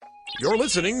You're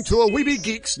listening to a Weeby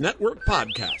Geeks Network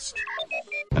podcast.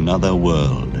 Another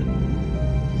world,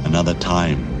 another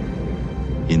time,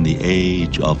 in the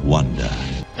age of wonder.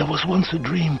 There was once a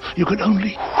dream. You could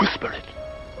only whisper it.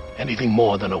 Anything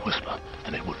more than a whisper,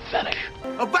 and it would vanish.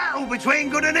 A battle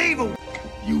between good and evil.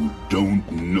 You don't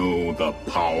know the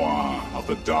power of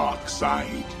the dark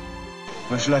side.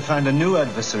 Where shall I find a new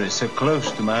adversary so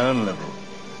close to my own level?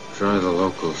 Try the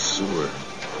local sewer.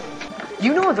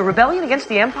 You know of the rebellion against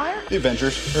the Empire? The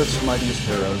Avengers, Earth's mightiest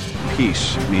heroes.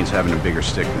 Peace means having a bigger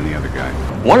stick than the other guy.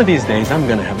 One of these days, I'm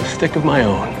gonna have a stick of my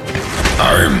own.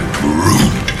 I'm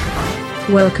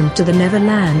Groot. Welcome to the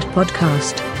Neverland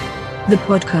Podcast. The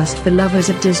podcast for lovers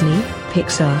of Disney,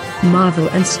 Pixar, Marvel,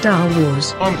 and Star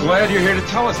Wars. I'm glad you're here to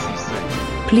tell us these things.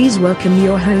 Please welcome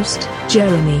your host,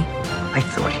 Jeremy. I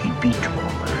thought he'd be taller.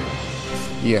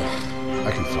 Yeah,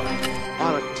 I can fly.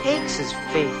 All it takes is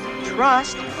faith and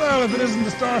trust. Well, if it isn't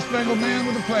the Star-Spangled Man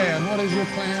with a plan, what is your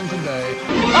plan today?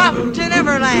 Up to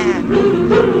Neverland!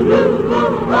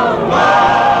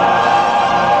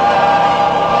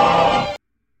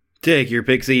 Take your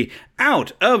pixie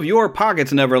out of your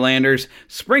pockets, Neverlanders.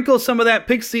 Sprinkle some of that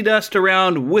pixie dust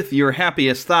around with your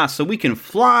happiest thoughts so we can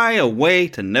fly away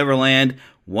to Neverland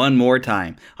one more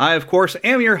time. I, of course,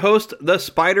 am your host, the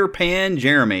Spider-Pan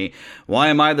Jeremy. Why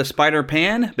am I the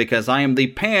Spider-Pan? Because I am the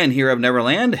Pan here of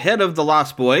Neverland, head of the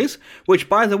Lost Boys, which,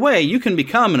 by the way, you can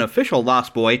become an official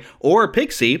Lost Boy or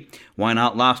Pixie. Why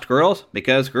not Lost Girls?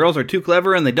 Because girls are too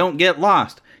clever and they don't get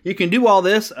lost. You can do all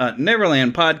this at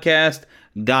NeverlandPodcast.com.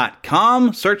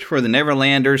 Search for the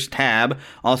Neverlanders tab.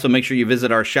 Also, make sure you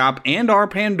visit our shop, and our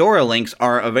Pandora links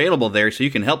are available there so you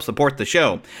can help support the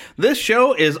show. This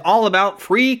show is all about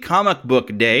Free Comic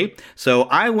Book Day, so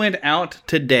I went out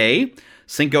today,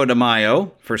 Cinco de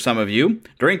Mayo for some of you,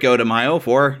 Drinko de Mayo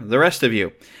for the rest of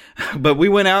you. But we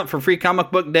went out for Free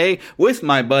Comic Book Day with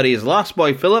my buddies Lost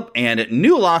Boy Philip and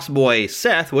new Lost Boy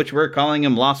Seth, which we're calling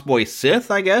him Lost Boy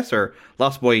Sith, I guess, or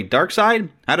Lost Boy Darkside?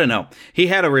 I don't know. He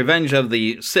had a Revenge of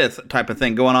the Sith type of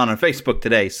thing going on Facebook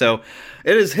today, so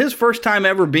it is his first time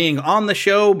ever being on the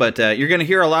show, but you're going to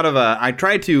hear a lot of, I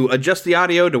tried to adjust the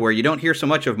audio to where you don't hear so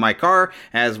much of my car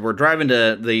as we're driving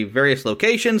to the various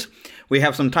locations. We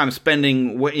have some time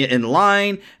spending in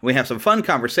line. We have some fun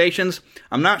conversations.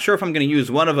 I'm not sure if I'm going to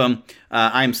use one of them.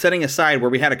 I'm setting aside where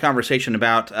we had a conversation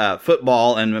about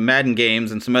football and Madden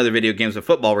games and some other video games of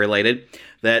football related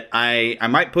that I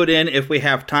might put in if we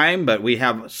have time, but we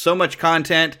have so much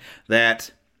content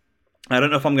that I don't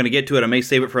know if I'm going to get to it. I may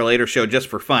save it for a later show just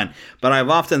for fun. But I've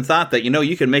often thought that,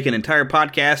 you can make an entire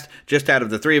podcast just out of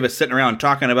the three of us sitting around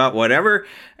talking about whatever.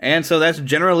 And so that's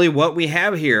generally what we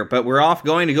have here. But we're off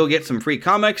going to go get some free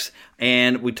comics.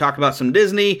 And we talk about some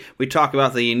Disney. We talk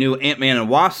about the new Ant-Man and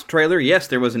Wasp trailer. Yes,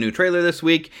 there was a new trailer this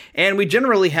week. And we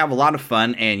generally have a lot of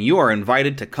fun. And you are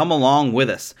invited to come along with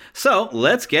us. So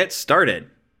let's get started.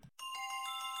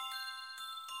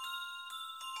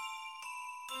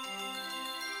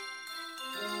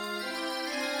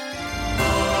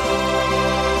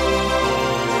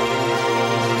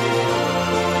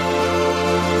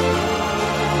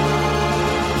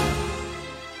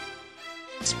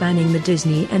 Spanning the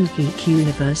Disney and geek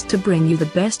universe to bring you the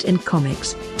best in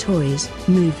comics, toys,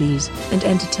 movies, and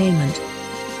entertainment.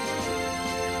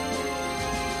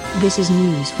 This is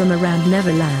news from around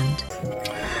Neverland.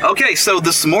 Okay, so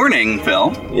this morning,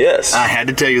 Phil. Yes. I had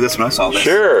to tell you this when I saw this.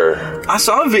 Sure. I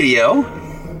saw a video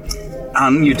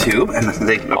on YouTube, and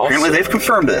apparently they've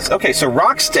confirmed this. Okay, so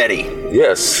Rocksteady.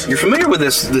 Yes. You're familiar with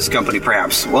this company,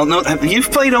 perhaps? Well, no,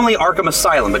 you've played only Arkham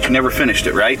Asylum, but you never finished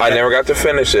it, right? I never got to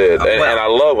finish it, and I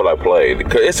love what I played.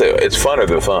 Because it's funner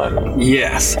than fun.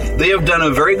 Yes. They have done a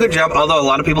very good job, although a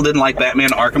lot of people didn't like Batman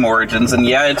Arkham Origins, and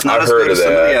yeah, it's not as good as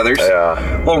some of the others.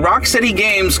 Yeah. Well, Rocksteady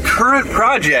Games' current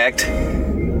project,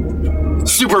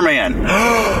 Superman.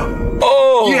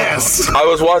 Oh! Yes! I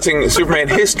was watching Superman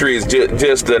Histories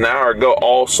just an hour ago,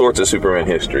 all sorts of Superman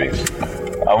Histories.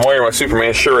 I'm wearing my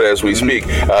Superman shirt as we speak.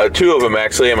 Two of them,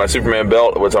 actually, and my Superman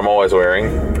belt, which I'm always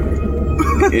wearing.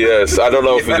 Yes, I don't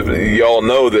know if y'all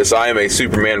know this. I am a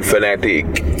Superman fanatic.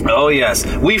 Oh, yes.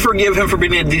 We forgive him for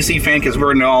being a DC fan because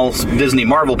we're all Disney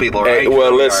Marvel people, right? Hey,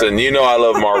 well, listen, I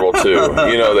love Marvel, too.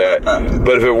 You know that.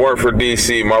 But if it weren't for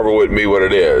DC, Marvel wouldn't be what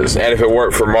it is. And if it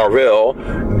weren't for Marvel,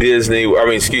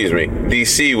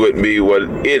 DC wouldn't be what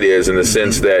it is in the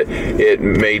sense that it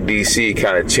made DC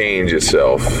kind of change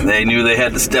itself. They knew they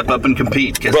had to step up and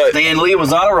compete because Stan Lee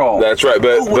was on a roll. That's right.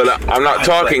 But I'm not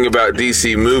talking about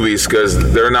DC movies because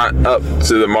they're not up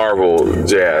to the Marvel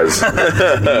jazz.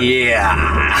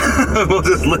 Yeah. We'll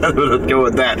just let it go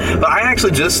with that. But I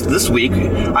actually just this week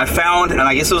I found, and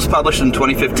I guess it was published in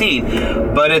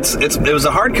 2015, but it was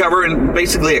a hardcover and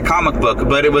basically a comic book,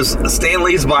 but it was Stan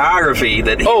Lee's biography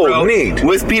that he wrote neat.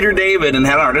 with Peter David and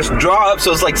had an artist draw up,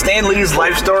 so it's like Stan Lee's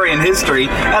life story and history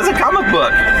as a comic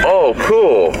book. Oh,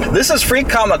 cool. This is Free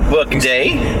Comic Book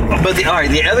Day, but the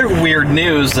other weird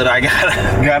news that I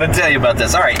gotta tell you about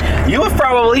this. All right, you have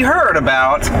probably heard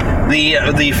about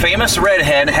the famous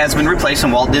redhead has been replaced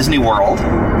in Walt Disney World,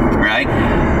 right?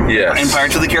 Yes. In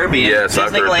Pirates of the Caribbean. Yes,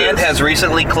 I've heard Disneyland this. has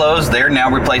recently closed. They're now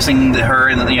replacing her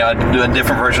in do a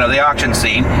different version of the auction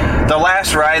scene. The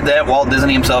last ride that Walt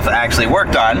Disney himself actually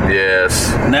worked on. Yes.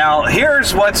 Now,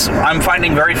 here's what I'm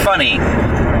finding very funny.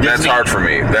 That's hard for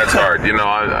me. That's hard.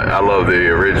 I love the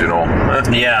original.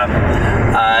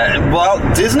 Yeah. Well,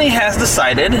 Disney has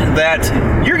decided that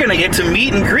you're going to get to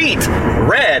meet and greet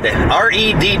Red,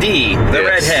 R-E-D-D, the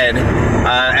redhead,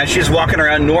 as she's walking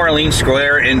around New Orleans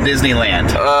Square in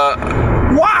Disneyland.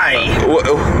 Why?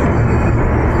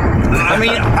 I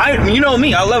mean, you know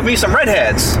me, I love me some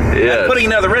redheads. Yes. Putting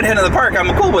another redhead in the park,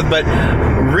 I'm cool with, but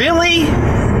really?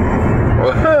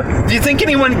 Do you think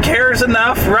anyone cares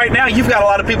enough right now? You've got a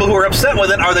lot of people who are upset with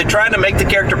it. Are they trying to make the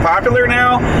character popular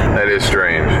now? That is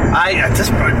strange. This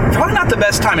probably not the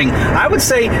best timing. I would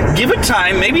say give it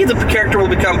time. Maybe the character will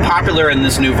become popular in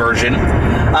this new version.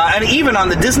 And even on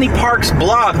the Disney Parks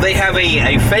blog, they have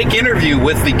a fake interview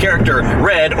with the character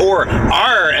Red, or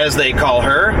R as they call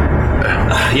her.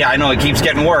 Yeah, I know it keeps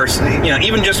getting worse.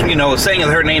 Even just saying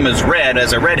that her name is Red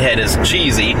as a redhead is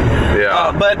cheesy.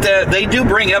 Yeah. But they do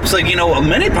bring up,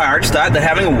 many pirates thought that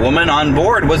having a woman on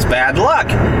board was bad luck.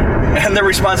 And the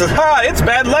response is, it's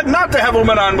bad luck not to have a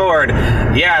woman on board.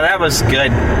 Yeah, that was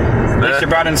good. At least you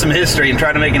brought in some history and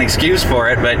tried to make an excuse for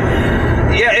it, but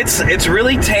yeah, it's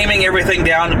really taming everything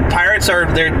down. Pirates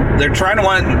they're trying to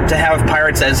want to have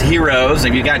pirates as heroes.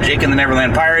 If you got Jake and the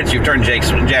Neverland Pirates, you've turned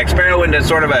Jack Sparrow into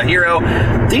sort of a hero.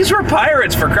 These were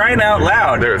pirates, for crying out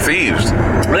loud. They're thieves.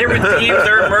 They were thieves,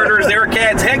 they were murderers, they were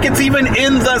cats. Heck, it's even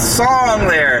in the song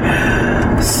there.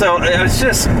 So it was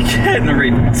just getting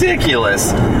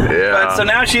ridiculous. Yeah. But so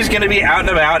now she's going to be out and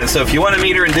about. So if you want to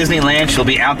meet her in Disneyland, she'll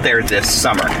be out there this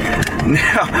summer.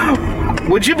 Now,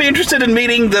 would you be interested in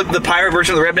meeting the pirate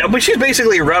version of the Red? But she's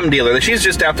basically a rum dealer. She's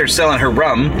just out there selling her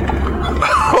rum.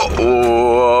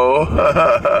 Well,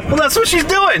 that's what she's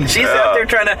doing. She's out there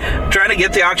trying to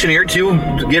get the auctioneer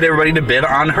to get everybody to bid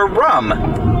on her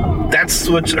rum. That's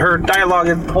what her dialogue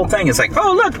and whole thing is like.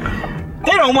 Oh, look.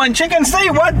 They don't want chickens,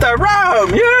 they want the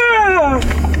rum! Yeah!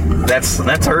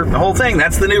 That's her whole thing.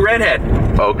 That's the new redhead.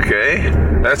 Okay.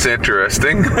 That's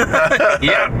interesting.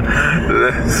 Yeah.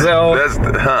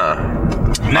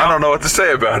 I don't know what to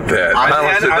say about that.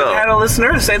 I've had a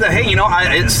listener say that, hey,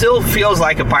 it still feels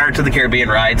like a Pirates of the Caribbean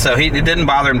ride, so it didn't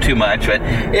bother him too much, but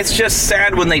it's just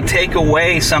sad when they take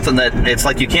away something that it's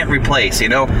like you can't replace,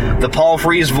 The Paul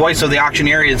Frees voice of the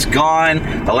auctioneer is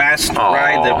gone. The last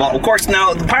ride, of course,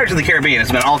 now, the Pirates of the Caribbean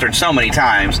has been altered so many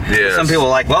times. Yes. Some people are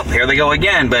like, well, here they go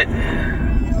again, but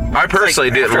I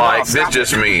personally didn't like, this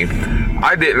just me,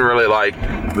 I didn't really like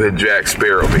the Jack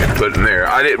Sparrow being put in there.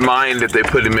 I didn't mind if they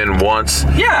put him in once.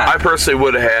 Yeah. I personally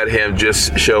would have had him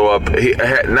just show up.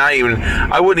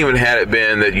 I wouldn't even had it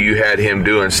been that you had him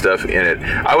doing stuff in it.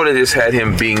 I would have just had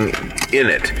him being in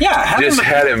it. Yeah.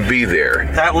 Had him be there.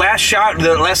 That last shot,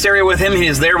 the last area with him, he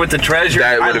is there with the treasure.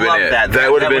 That would have been it.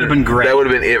 That would have been great. That would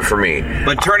have been it for me.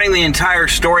 But turning the entire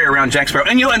story around Jack Sparrow,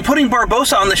 and putting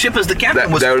Barbossa on the ship as the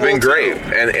captain was that would have cool been great.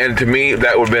 And to me,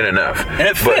 that would have been enough. And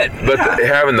it fit. But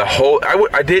having the whole,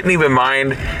 I didn't even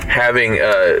mind having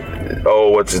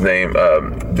what's his name,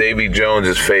 Davy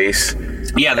Jones's face.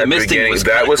 Yeah, the misting was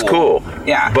that was cool.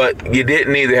 Yeah, but you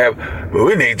didn't need to have.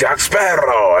 We need Jack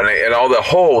Sparrow and all the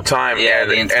whole time. Yeah,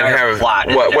 the entire have plot.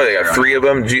 What they got? 3 of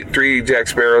them, 3 Jack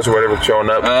Sparrows or whatever showing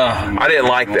up. I didn't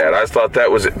like that. I thought that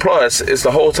was it. Plus, it's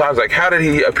the whole time. It's like, how did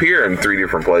he appear in 3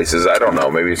 different places? I don't know.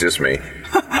 Maybe it's just me.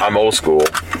 I'm old school.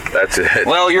 That's it.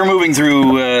 Well, you're moving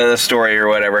through the story or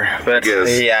whatever. But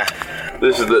yeah.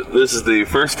 This is the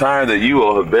first time that you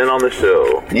will have been on the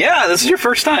show. Yeah, this is your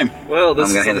first time. Well, this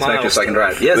I'm going to hand this back to you so I can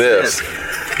drive. Yes.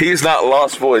 He's not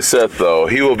Lost Boy Seth, though.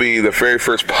 He will be the very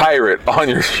first pirate on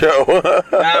your show.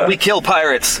 We kill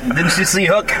pirates. Didn't you see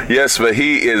Hook? Yes, but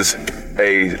he is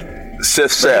a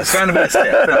Sith Seth. He's trying to be a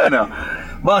Sith. I know.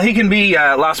 Well, he can be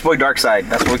Lost Boy Dark Side.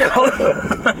 That's what we call it.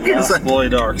 Lost Boy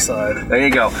Dark Side. There you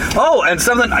go. Oh, and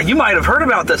something you might have heard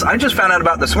about this. I just found out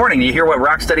about this morning. You hear what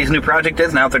Rocksteady's new project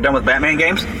is now that they're done with Batman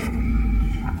games?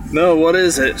 No, what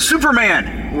is it?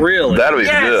 Superman. Really? That'll be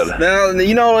good. Now,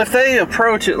 you know, if they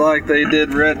approach it like they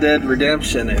did Red Dead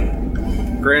Redemption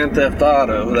and Grand Theft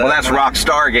Auto... Well, that's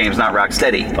Rockstar Games, not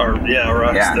Rocksteady.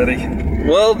 Rocksteady. Yeah.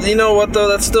 Well, you know what, though?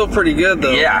 That's still pretty good,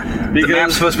 though. Yeah. The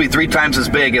map's supposed to be 3 times as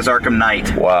big as Arkham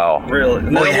Knight. Wow. Really?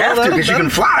 Well, you have to, because you can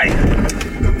fly.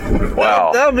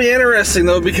 Wow. That'll be interesting,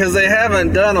 though, because they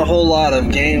haven't done a whole lot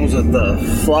of games with the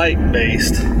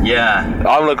flight-based. Yeah.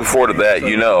 I'm looking forward to that,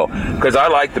 you know, because I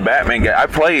like the Batman game. I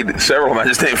played several of them. I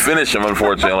just didn't finish them,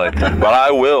 unfortunately. But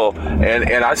I will,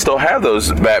 and I still have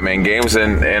those Batman games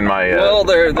in my... well,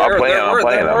 they're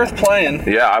worth playing.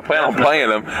 Yeah, I plan on playing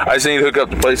them. I just need to hook up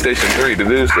the PlayStation 3 to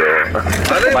do so.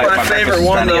 I think my favorite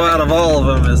one, though, out of all of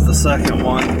them is the second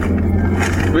one.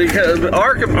 Because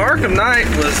Arkham Knight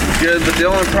was good, but the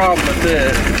only problem with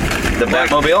it... The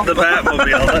Batmobile? The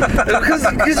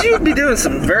Batmobile. Because you'd be doing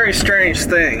some very strange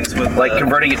things. With like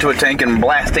converting it to a tank and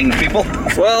blasting people?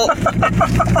 Well,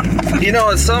 you know,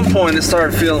 at some point it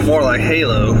started feeling more like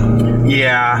Halo.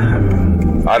 Yeah.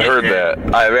 I've heard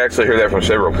that. I've actually heard that from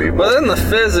several people. But then the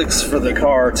physics for the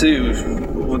car, too,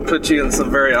 would put you in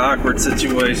some very awkward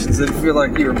situations. It'd feel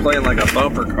like you were playing like a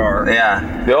bumper car.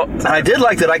 Yeah. Yep. I did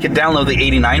like that I could download the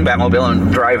 89 Batmobile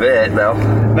and drive it, though.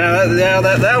 Now,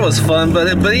 that was fun,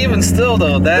 but even still,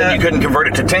 though, then you couldn't convert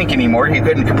it to tank anymore. You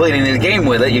couldn't complete any of the game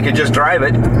with it. You could just drive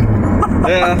it.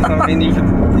 Yeah, I mean, you could,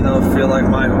 feel like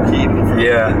Michael Keaton.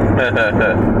 Yeah.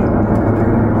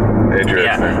 Interesting.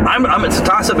 Yeah, it's a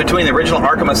toss-up between the original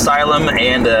Arkham Asylum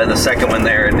and the second one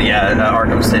there, the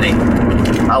Arkham City.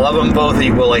 I love them both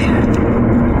equally.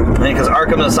 Because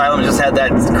Arkham Asylum just had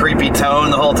that creepy tone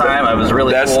the whole time. I was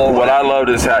really cool. What I loved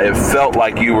is how it felt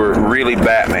like you were really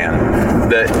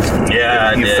Batman.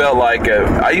 You felt like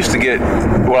I used to get,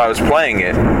 when I was playing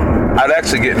it, I'd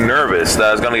actually get nervous that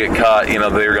I was going to get caught, they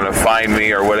were going to find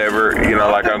me or whatever,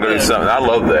 like I'm going to do something. I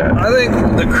love that. I think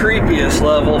the creepiest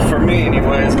level, for me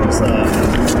anyways, was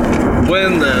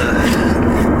when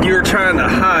you were trying to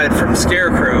hide from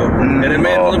Scarecrow, and it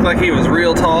made him look like he was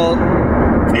real tall.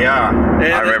 Yeah,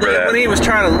 and I remember that. When he was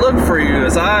trying to look for you,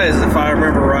 his eyes, if I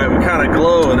remember right, would kind of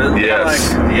glow. And it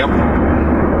yes.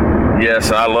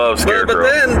 Yes, I love Scarecrow. But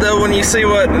then, though, when you see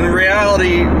what in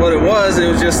reality what it was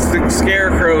just the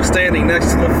Scarecrow standing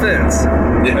next to the fence.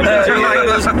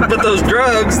 But those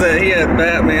drugs that he had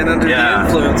Batman under the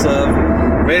influence of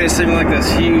made it seem like this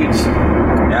huge.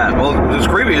 Yeah, well, it was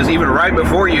creepy because even right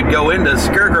before you'd go into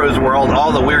Scarecrow's world,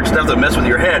 all the weird stuff that messed with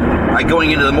your head, like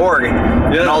going into the morgue,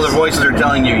 and all their voices are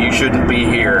telling you, you shouldn't be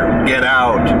here, get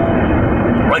out.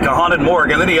 Like a haunted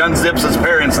morgue, and then he unzips his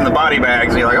parents in the body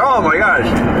bags, and you're like, oh my gosh.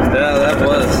 Yeah, that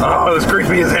was. Oh, it was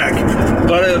creepy as heck.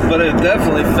 But it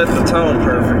definitely fit the tone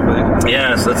perfectly.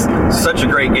 Yes, that's such a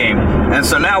great game. And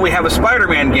so now we have a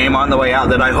Spider-Man game on the way out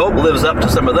that I hope lives up to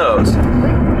some of those.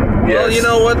 Well, you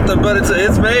know what? But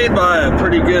it's made by a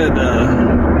pretty good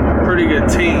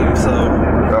team. So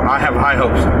I have high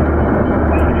hopes.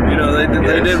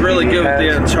 They did really good with the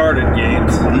Uncharted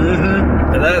games.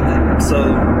 Mm-hmm. And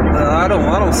I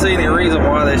don't see any reason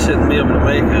why they shouldn't be able to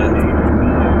make it.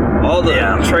 All the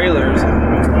trailers. It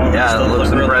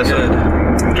looks really impressive.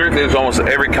 Good. Truth is, almost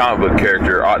every comic book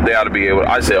character, they ought to be able.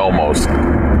 I say almost,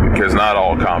 because not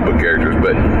all comic book characters,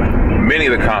 but many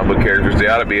of the comic book characters, they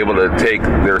ought to be able to take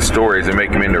their stories and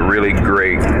make them into really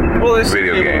great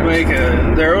video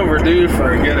games. They're overdue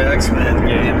for a good X-Men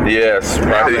game. Yes,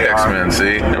 Pride of the X-Men,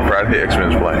 see? Pride of the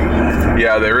X-Men's playing.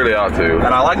 Yeah, they really ought to.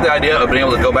 And I like the idea of being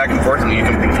able to go back and forth and you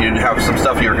have some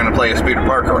stuff you're going to play as Peter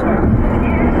Parker.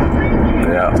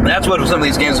 Yeah. That's what some of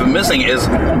these games have been missing is,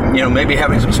 maybe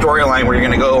having some storyline where you're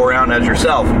going to go around as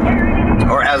yourself.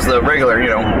 Or as the regular,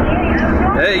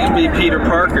 Hey, you be Peter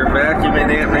Parker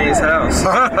vacuuming Aunt May's house.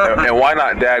 And why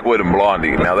not Dagwood and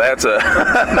Blondie? Now that's a...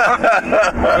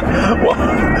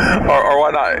 or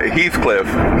why not Heathcliff?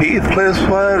 Heathcliff's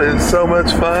fun is so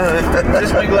much fun.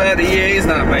 Just be glad EA's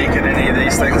not making any of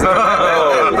these things.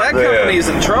 That company's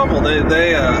in trouble.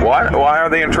 They Why are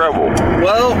they in trouble?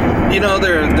 Well,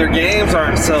 their games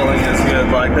aren't selling as good.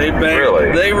 Like they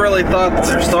really thought that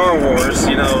their Star Wars,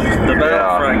 the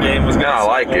Battlefront game was going to sell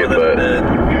more than it did.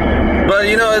 But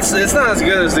it's not as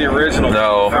good as the original.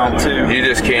 No, you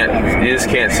just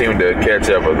can't seem to catch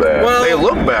up with that. Well, they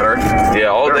look better.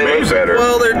 Yeah, they look better.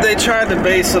 Well, they tried to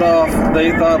base it off.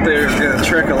 They thought they were going to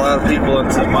trick a lot of people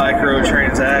into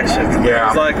microtransactions. Yeah, it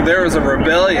was like there was a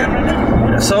rebellion.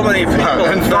 So many people.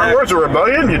 And Star Wars a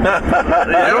rebellion? You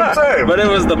don't say. But it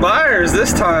was the buyers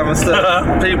this time instead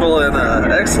of people in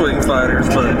X-Wing fighters.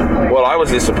 But well, I was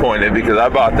disappointed because I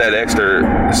bought that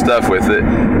extra stuff with it,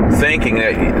 thinking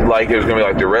that it was going to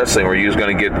be like the wrestling, where you was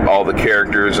going to get all the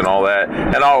characters and all that,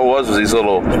 and all it was these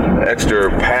little extra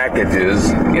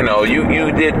packages. You know,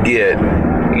 you did get,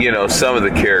 you know, some of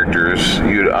the characters,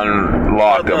 you'd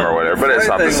unlock them or whatever, but it's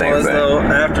not the same thing. Though,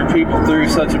 after people threw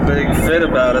such a big fit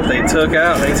about it, they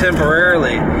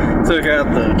temporarily took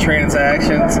out the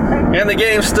transactions, and the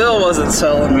game still wasn't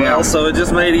selling well, so it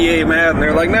just made EA mad, and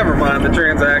they're like, never mind, the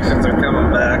transactions are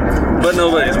coming back, but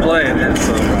nobody's playing it,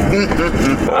 so...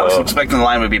 I was expecting the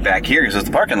line would be back here because it's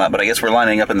the parking lot, but I guess we're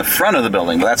lining up in the front of the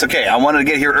building, but that's okay. I wanted to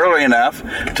get here early enough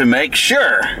to make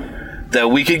sure that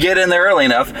we could get in there early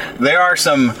enough. There are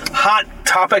some hot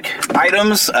topic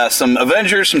items, some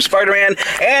Avengers, some Spider-Man,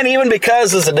 and even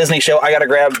because this is a Disney show, I gotta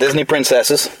grab Disney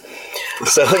princesses.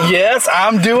 So yes,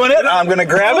 I'm doing it. I'm gonna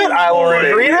grab it. I will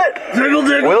read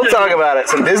it. We'll talk about it.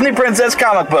 Some Disney princess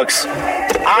comic books.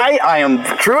 I am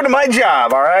true to my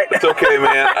job, all right? It's okay,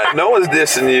 man. No one's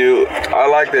dissing you. I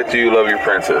like that you love your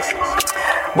princess.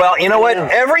 Well, you know what?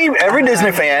 Every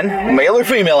Disney fan, male or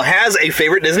female, has a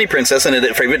favorite Disney princess and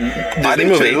a favorite Disney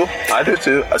movie. I do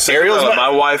too. My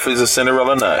wife is a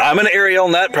Cinderella nut. I'm an Ariel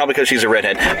nut, probably because she's a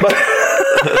redhead. But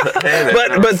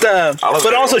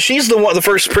also she's the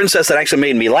first princess that actually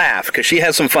made me laugh because she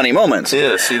has some funny moments.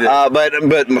 Yeah, she did.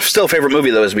 But my still favorite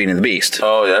movie though is Beauty and the Beast.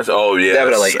 Oh yes,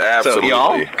 definitely, absolutely. So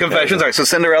y'all, confessions. All right, so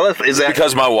Cinderella is that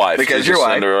because my wife? Because your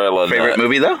wife. Cinderella favorite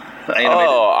movie though? Animated.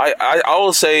 Oh, I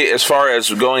will say, as far as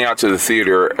going out to the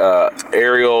theater,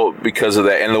 Ariel, because of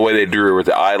that and the way they drew her with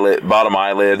the bottom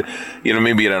eyelid, you know,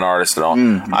 me being an artist and all,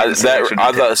 I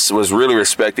thought was really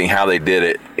respecting how they did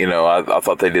it. You know, I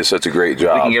thought they did such a great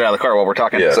job. We can get out of the car while we're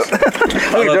talking. Yes. So.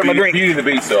 I'm gonna grab my drink. Beauty and the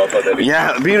Beast, though. I thought that.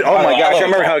 Yeah, Beauty. Oh my gosh, I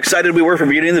remember how excited we were for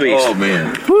Beauty and the Beast. Oh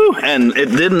man. Woo! And it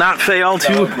did not fail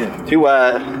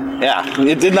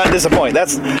it did not disappoint.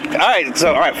 That's all right.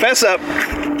 So all right, fess up.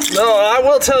 No, I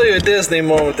will tell you a Disney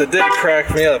moment that did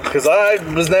crack me up because I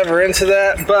was never into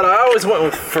that, but I always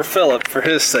went for Philip for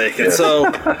his sake, and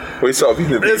so we saw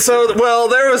Beauty and the Beast.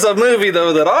 There was a movie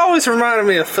though that always reminded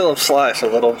me of Philip Slash a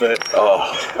little bit.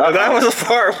 That was a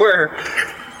part where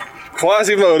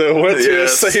Quasimodo went to a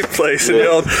safe place and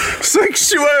yelled,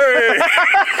 "Sanctuary!"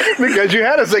 Because you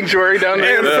had a sanctuary down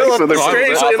there. And Philip,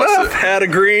 strangely enough, had a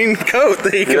green coat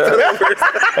that he could put over his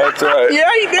head. That's right. Yeah,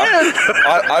 he did.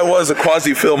 I was a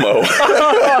Quasi-Filmo.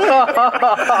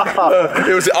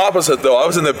 It was the opposite, though. I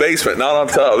was in the basement, not on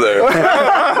top there.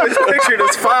 I just pictured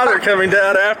his father coming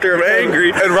down after him,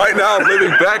 angry. And right now, I'm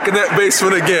living back in that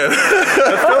basement again.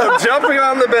 And Philip jumping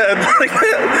on the bed like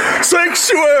that.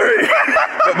 Sanctuary!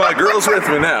 But my girl's with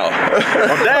me now.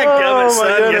 Well, dadgummit,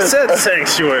 son. You said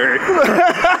sanctuary.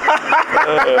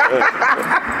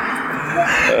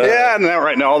 Yeah, and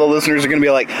right now all the listeners are going to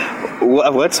be like,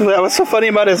 what's so funny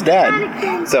about his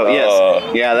dad? So,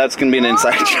 yes. Yeah, that's going to be an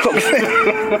inside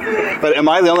joke. But am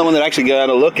I the only one that actually got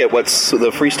a look at what's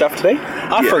the free stuff today?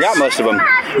 I forgot most of them.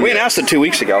 We announced it 2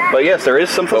 weeks ago. But yes, there is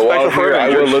something special for I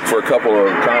will look for a couple of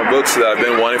comic books that I've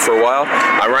been wanting for a while.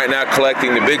 I'm right now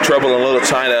collecting the Big Trouble in Little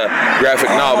China graphic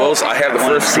novels. I have the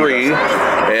first three,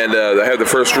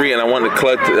 and I wanted to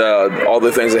collect all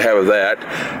the things they have of that.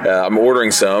 I'm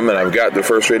ordering some, and I've got the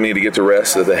first three. I need to get the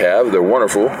rest that they have. They're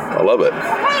wonderful. I love it.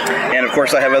 And of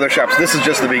course, I have other shops. This is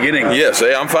just the beginning. Yes,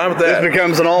 hey, I'm fine with that. This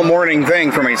becomes an all-morning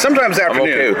thing for me. Sometimes afternoon.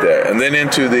 I'm okay with that. And then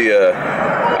into the,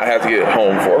 I have to get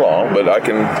home for long, but I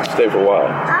can stay for a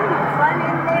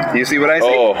while. You see what I see?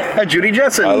 Oh, Judy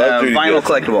Jetson, Judy vinyl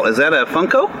Jetson. collectible. Is that a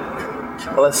Funko?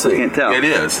 Well, let's see. I can't tell. It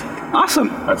is. Awesome.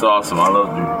 That's awesome. I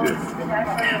love Judy Jetson.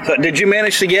 So, did you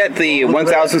manage to get the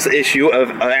 1000th issue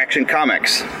of Action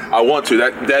Comics? I want to.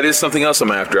 That is something else I'm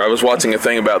after. I was watching a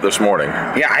thing about this morning.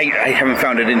 Yeah, I haven't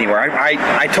found it anywhere.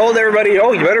 I told everybody,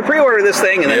 you better pre-order this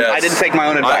thing, and then I didn't take my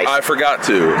own advice. I forgot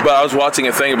to, but I was watching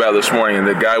a thing about it this morning, and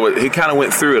the guy he kind of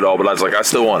went through it all, but I was like, I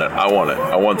still want it. I want it.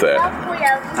 I want that.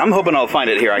 I'm hoping I'll find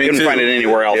it here. I couldn't find it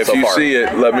anywhere else so far. If you see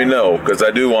it, let me know, because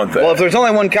I do want that. Well, if there's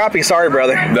only one copy, sorry,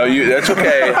 brother. No, that's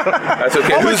okay. That's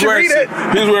okay. Who's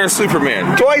wearing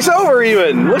Superman? Twice over,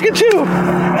 even. Look at you.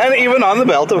 And even on the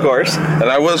belt, of course. And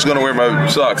I was going to wear my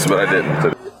socks, but I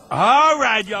didn't. All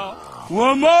right, y'all.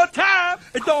 One more time.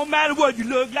 It don't matter what you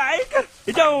look like.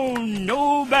 It don't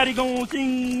nobody gonna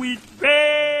sing with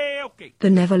me. Okay. The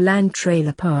Neverland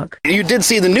Trailer Park. You did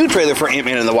see the new trailer for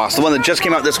Ant-Man and the Wasp, the one that just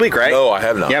came out this week, right? No, I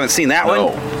have not. You haven't seen that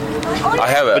one? I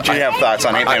haven't. But you have thoughts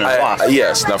on Ant-Man and the Wasp.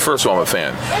 Yes. Now, first of all, I'm a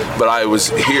fan. But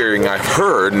I've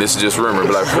heard, and this is just rumor,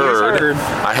 but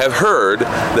I have heard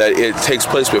that it takes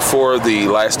place before the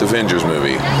last Avengers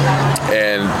movie.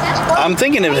 And I'm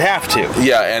thinking it would have to.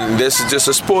 Yeah, and this is just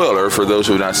a spoiler for those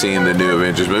who have not seen the new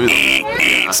Avengers movie.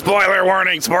 Spoiler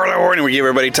warning, spoiler warning. We give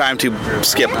everybody time to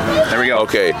skip. There we go.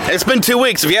 Okay. It's been 2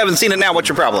 weeks. If you haven't seen it now, what's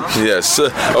your problem? Yes.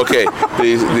 Okay.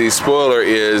 The spoiler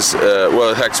is,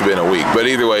 well, it's actually been a week. But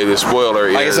either way, the spoiler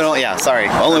is... sorry.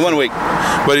 Only 1 week.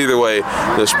 But either way,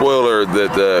 the spoiler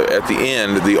that at the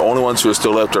end, the only ones who are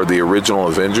still left are the original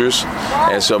Avengers.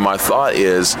 And so my thought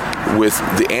is, with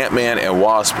the Ant-Man and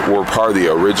Wasp were part of the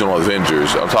original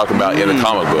Avengers. I'm talking about in the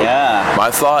comic book. Yeah.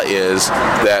 My thought is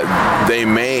that they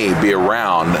may be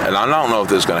around, and I don't know if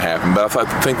this is going to happen, but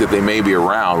I think that they may be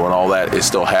around when all that is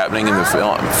still happening in the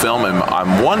film, and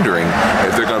I'm wondering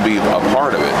if they're going to be a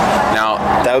part of it. Now,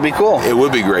 that would be cool. It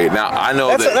would be great. Now, I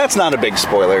know that's not a big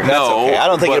spoiler. That's okay. I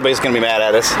don't think anybody's going to be mad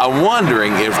at us. I'm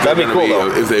wondering if they're going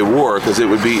to be, if they were, because it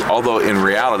would be, although in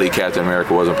reality Captain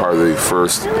America wasn't part of the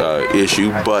first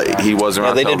issue, but he wasn't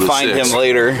around until the 6th. They did find him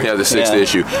later. Yeah, the 6th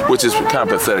issue, which is kind of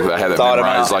pathetic that I had that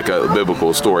memorized like a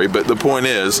biblical story. But the point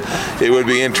is, it would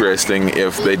be interesting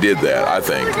if they did that, I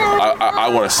think. I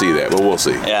want to see that, but we'll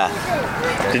see. Yeah.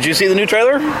 Did you see the new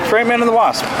trailer for Ant-Man and the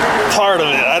Wasp? Part of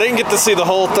it. I didn't get to see the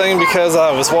whole thing because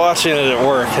I was watching it at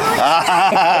work.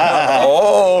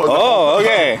 Oh,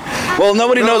 okay. Well,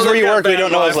 nobody knows where you work. We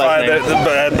don't know his last name.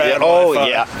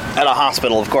 At a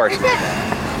hospital, of course.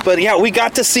 But yeah, we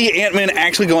got to see Ant-Man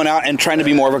actually going out and trying to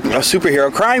be more of a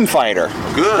superhero crime fighter.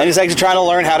 Good. And he's actually trying to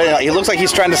learn how to, he looks like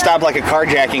he's trying to stop like a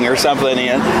carjacking or something.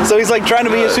 And so he's like trying to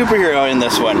be a superhero in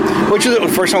this one, which is the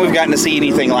first time we've gotten to see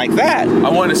anything like that. I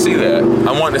want to see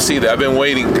that. I've been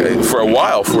waiting for a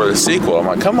while for the sequel. I'm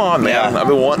like, come on, man. Yeah. I've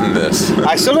been wanting this.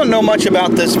 I still don't know much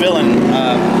about this villain.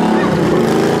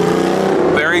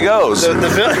 There he goes.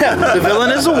 The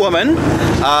villain is a woman.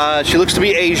 She looks to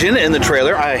be Asian in the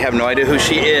trailer. I have no idea who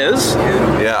she is.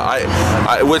 Yeah,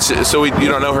 you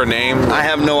don't know her name? I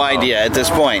have no idea at this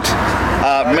point.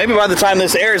 Maybe by the time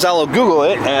this airs, I'll Google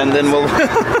it, and then we'll... All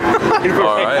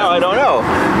right. Now I don't know.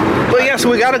 But yeah, so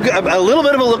we got a little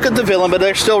bit of a look at the villain, but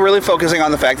they're still really focusing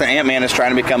on the fact that Ant-Man is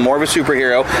trying to become more of a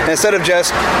superhero instead of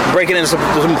just breaking into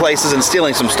some places and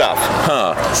stealing some stuff.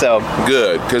 Huh. So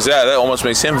good, because that almost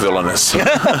makes him villainous.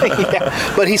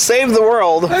 Yeah, but he saved the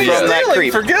world from that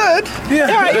creep. For good.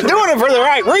 Yeah, he's doing it for the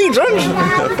right reasons.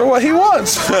 For what he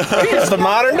wants. He's the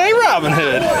modern day Robin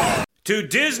Hood. To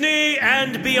Disney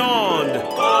and beyond.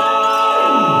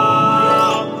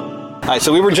 All right,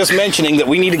 so we were just mentioning that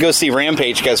we need to go see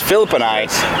Rampage because Philip and I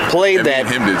played that.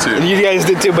 Him did too. You guys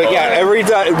did too, but every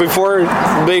time before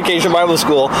Vacation Bible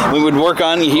School, we would work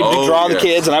on. He'd draw the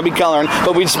kids, and I'd be coloring.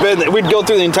 But we'd go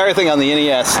through the entire thing on the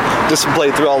NES just to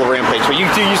play through all the Rampage. But you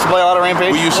two used to play a lot of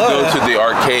Rampage. We used to go to the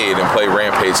arcade and play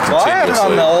Rampage continuously. Well, I had it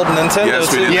on the old Nintendo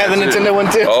too. You had the Nintendo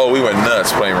one too. Oh, we went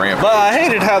nuts playing Rampage. But I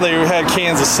hated how they had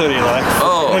Kansas City. Like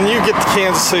when you get to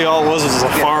Kansas City, all it was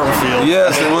a farm field.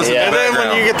 Yes, it was. And then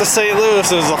when you get to St.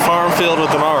 Louis, it was a farm field with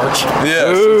an arch.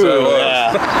 Yes, Ooh, that's what it was.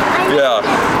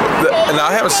 Yeah. And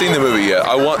I haven't seen the movie yet.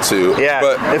 I want to. Yeah.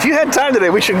 But if you had time today,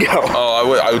 we should go.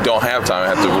 Oh, I don't have time.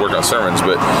 I have to work on sermons,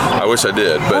 but I wish I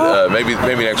did. But maybe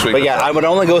next week. But yeah, I would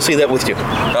only go see that with you.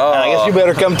 Oh. And I guess you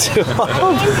better come too.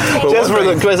 Just for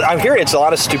because I'm hearing it's a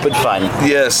lot of stupid fun.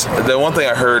 Yes. The one thing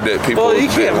I heard that people you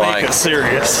can't didn't make it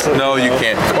serious. No, you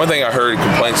can't. One thing I heard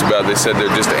complaints about, they said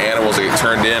they're just animals that get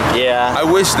turned in. Yeah. I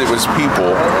wish it was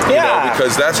people. Yeah.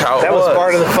 Because that's how that was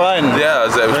part of the fun. Yeah,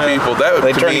 that was people. That would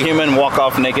they turn human, walk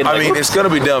off naked. I mean, it's going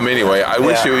to be dumb anyway. I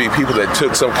wish it would be people that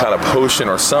took some kind of potion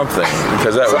or something,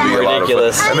 because that would be a lot of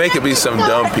fun. And make it be some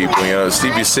dumb people,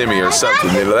 Steve Buscemi or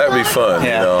something. That would be fun.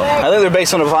 Yeah. I think they're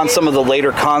based upon some of the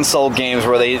later console games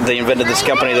where they invented this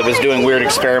company that was doing weird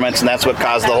experiments, and that's what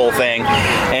caused the whole thing.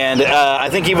 And I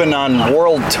think even on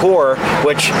World Tour,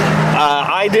 which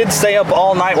I did stay up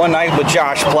all night one night with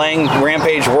Josh playing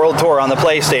Rampage World Tour on the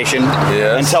PlayStation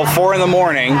until 4 a.m.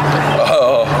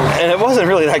 And it wasn't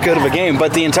really that good of a game,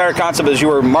 but the entire concept is you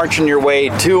were marching your way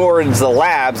towards the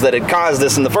labs that had caused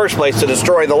this in the first place to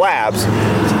destroy the labs.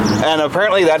 And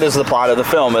apparently that is the plot of the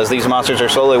film, as these monsters are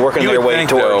slowly working their way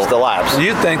towards the labs.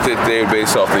 You'd think that they would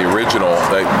base off the original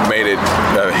that made it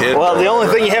a hit. Well, the only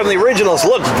thing you have in the original is,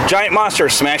 look, giant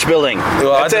monsters smash building.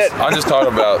 Well, I'm just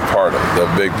talking about part of the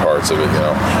big parts of it,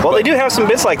 Well, they do have some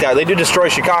bits like that. They do destroy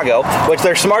Chicago, which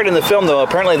they're smart in the film, though.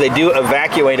 Apparently they do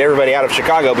evacuate everybody out of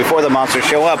Chicago before the monsters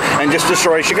show up and just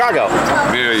destroy Chicago.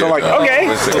 So I'm like,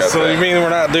 okay. So you mean we're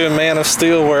not doing Man of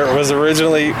Steel where it was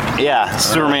originally? Yeah,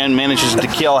 Superman manages to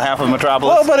kill kill half of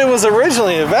Metropolis. Well, but it was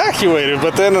originally evacuated,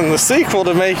 but then in the sequel,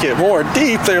 to make it more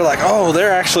deep, they're like, oh,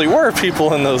 there actually were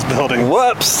people in those buildings.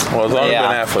 Whoops. Well, as long as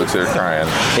Ben Affleck's there crying.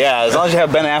 Yeah, as long as you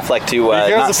have Ben Affleck to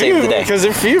not save the day. Because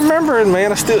if you remember in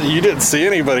Man of Steel, you didn't see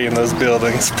anybody in those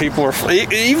buildings. People were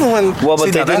even when. Well,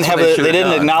 but they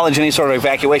didn't acknowledge any sort of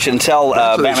evacuation until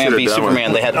Batman v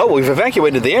Superman. They had we've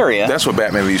evacuated the area. That's what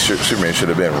Batman v Superman should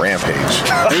have been. Rampage.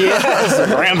 Yes,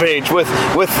 Rampage with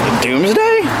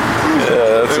Doomsday.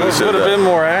 Yeah, that's it would have been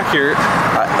more accurate.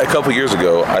 A couple years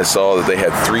ago, I saw that they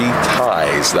had 3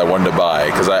 ties that I wanted to buy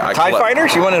because TIE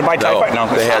fighters. You wanted to buy TIE fighters? No,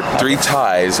 they had 3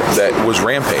 ties that was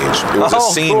Rampage. It was a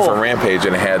scene from Rampage,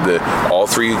 and it had all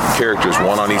 3 characters,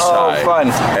 one on each tie. Fun!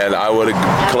 And I would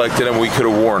have collected them. We could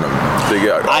have worn them. They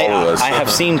got all of us. I have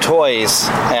seen toys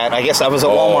at. I guess I was at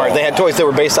Walmart. They had toys that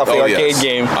were based off the arcade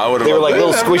game. They were like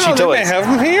little squishy toys. They may have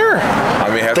them here.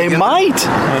 They might.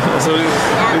 So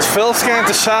Philip's gonna have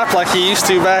to shop like he used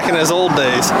to back in his old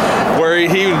days, where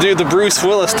he would do the Bruce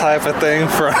Willis type of thing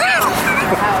from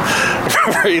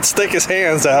where he'd stick his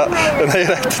hands out and they'd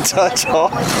have to touch all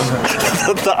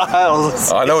the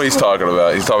aisles. I know what he's talking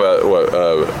about. He's talking about what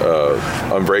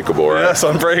Unbreakable, right? Yes,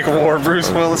 Unbreakable, where Bruce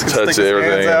Willis could stick his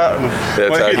hands out.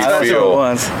 That's how he'd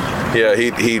feel. Yeah,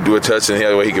 he would touch it, and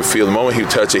the way he could feel. The moment he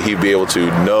would touch it, he'd be able to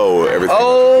know everything.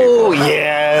 Oh,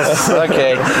 yes.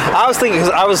 Okay. I was thinking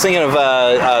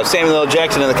of Samuel L.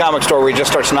 Jackson in the comic store where he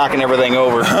just starts knocking everything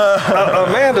over.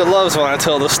 Amanda loves when I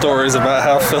tell the stories about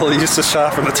how Phil used to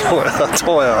shop in a toy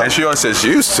aisle. And she always says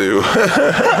used to.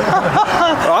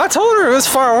 I told her it was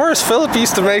far worse. Philip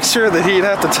used to make sure that he'd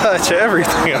have to touch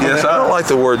everything. Yes, I don't like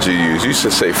the words you use. You used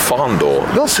to say fondle.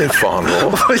 Don't say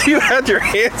fondle. You had your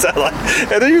hands out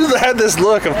and then you had this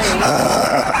look of,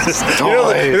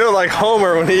 you know, like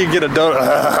Homer when he'd get a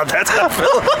donut. That's how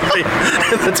Philip would be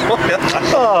in the toilet.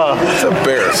 It's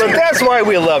embarrassing. But that's why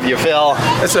we love you, Phil.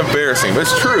 It's embarrassing, but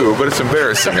it's true. But it's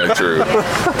embarrassingly true.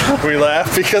 We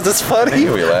laugh because it's funny.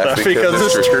 We laugh because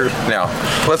it's true. Now,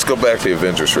 let's go back to the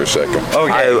Avengers for a second.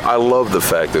 Okay. I love the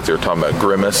fact that they're talking about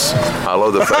Grimace. I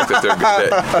love the fact that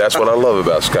that's what I love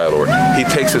about Skylord. He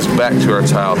takes us back to our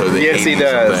childhood. The 80s, he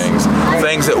does.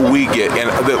 Things that we get.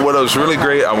 And what was really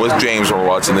great, I'm with James when we're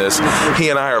watching this. He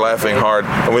and I are laughing hard,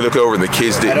 and we look over, and the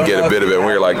kids didn't get a bit of it. And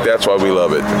we were like, that's why we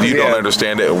love it. You don't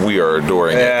understand it, and we are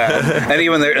adoring it. And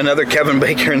even another Kevin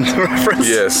Bacon reference.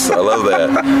 Yes, I love that.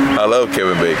 I love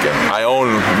Kevin Bacon. I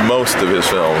own most of his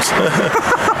films.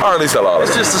 Or at least a lot of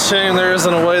them. It's just a shame there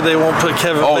isn't a way they won't put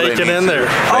Kevin Bacon in there.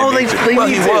 Well, he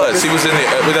was. He was in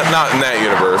not in that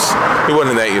universe. He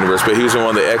wasn't in that universe, but he was in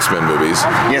one of the X-Men movies.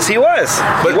 Yes, he was.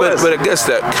 But I guess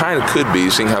that kind of could be,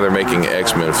 seeing how they're making an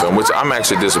X-Men film, which I'm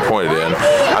actually disappointed in.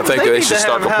 I think they should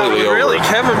start completely over. Really,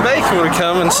 Kevin Bacon would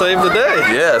come and save the day.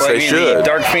 Yes, they should. The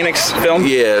Dark Phoenix film?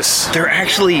 Yes. They're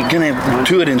actually going to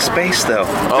do it in space, though.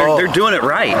 They're doing it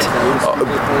right.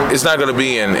 It's not going to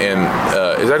be in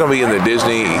is that going to be in the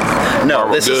Disney?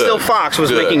 No, this is still Fox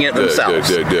was making it themselves.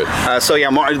 Good. So yeah,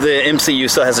 the MCU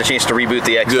still has a chance to reboot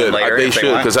the X-Men later. They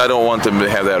should, because I don't want them to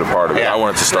have that a part of it. I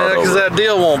want it to start over. Because that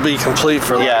deal won't be complete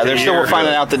for they're still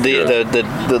finding out the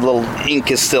little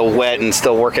ink is still wet and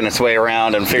still working its way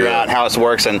around and figuring out how it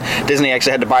works. And Disney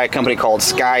actually had to buy a company called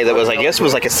Sky that was, I guess,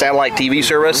 was like a satellite TV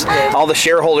service. All the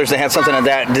shareholders that had something like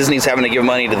that, Disney's having to give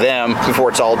money to them before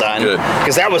it's all done.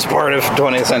 Because that was part of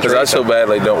 20th century. I so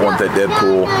badly don't want that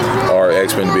Deadpool or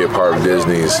X-Men to be a part of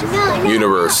Disney's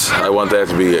universe. I want that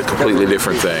to be a completely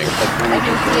different thing.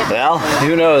 Well,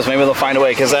 who knows? Maybe they'll find a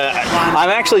way. Because I've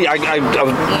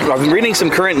been reading some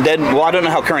current well, I don't know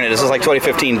how current it is. It's like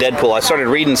 2015 Deadpool. I started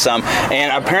reading some,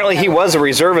 and apparently he was a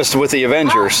reservist with the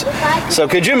Avengers. So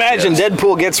could you imagine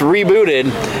Deadpool gets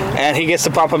rebooted and he gets to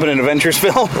pop up in an Avengers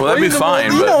film? Well, that'd be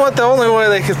fine. You know what? The only way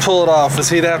they could pull it off is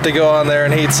he'd have to go on there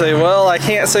and he'd say, well, I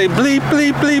can't say bleep,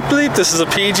 bleep, bleep, bleep. This is a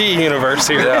PG universe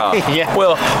here. Yeah.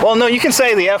 Well, no, you can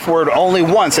say the F word only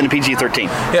once in a PG-13. Yeah,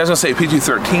 I was going to say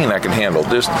PG-13 I can handle.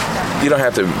 Just, you don't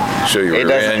have to show your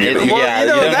revenge.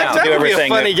 That would be a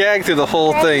funny gag through the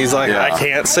whole thing. He's like, I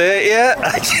can't say it yet.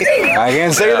 I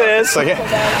can't say this. Well,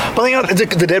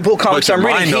 the Deadpool comics I'm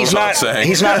reading, he's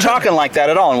not talking like that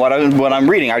at all. And what I'm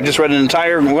reading, I just read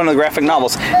one of the graphic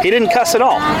novels. He didn't cuss at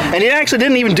all, and he actually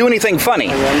didn't even do anything funny.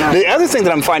 The other thing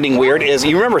that I'm finding weird is,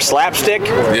 you remember Slapstick?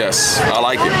 Yes, I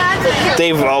like it.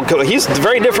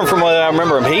 very different from what I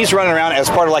remember him. He's running around as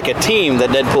part of like a team that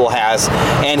Deadpool has,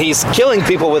 and he's killing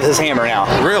people with his hammer now.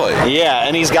 Really? Yeah,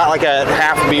 and he's got like a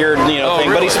half beard, thing.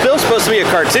 Really? But he's still supposed to be a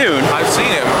cartoon. I've seen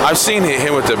him. I've seen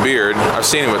him with the beard. I've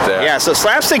seen him with that. Yeah, so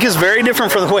Slapstick is very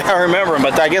different from the way I remember him,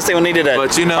 but I guess they needed to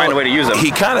find a way to use him.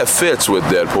 He kind of fits with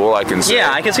Deadpool, I can say.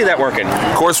 Yeah, I can see that working.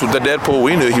 Of course, with the Deadpool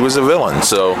we knew, he was a villain,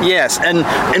 so... Yes, and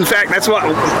in fact, that's what...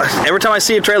 Every time I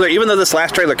see a trailer, even though this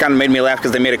last trailer kind of made me laugh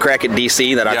because they made a crack at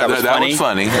DC that I thought was funny. Was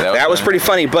funny. That was pretty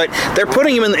funny, but they're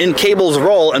putting him in Cable's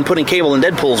role and putting Cable in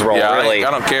Deadpool's role, really.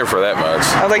 I don't care for that much.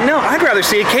 I was like, no, I'd rather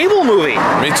see a Cable movie.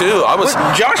 Me too.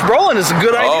 Josh Brolin is a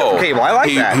good idea for Cable. I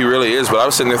like that. He really is, but I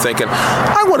was sitting there thinking,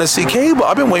 I want to see Cable.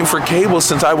 I've been waiting for Cable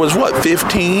since I was,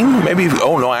 15? Maybe,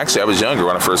 actually, I was younger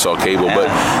when I first saw Cable, but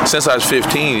since I was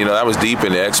 15, I was deep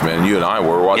into X-Men. You and I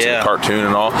were watching the cartoon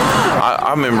and all.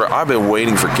 I remember I've been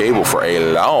waiting for Cable for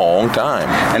a long time.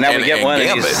 And now we get one of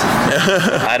these.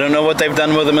 I don't know what they've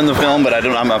done with him in the film, but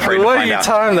I'm afraid to find out. What do you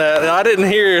time that? I didn't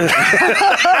hear.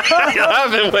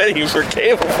 I've been waiting for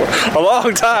Cable for a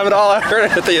long time, and all I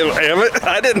heard at the Emmett,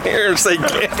 I didn't hear him say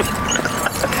Gambit.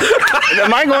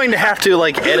 Am I going to have to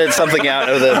edit something out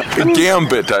of the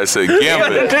Gambit? I say Gambit. Yeah,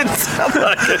 it didn't sound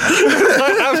like it.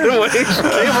 I've been waiting for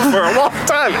Cable for a long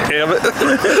time. Gambit.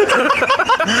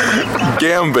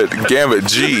 Gambit. Gambit.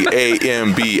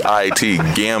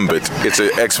 Gambit. It's an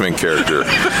X-Men character.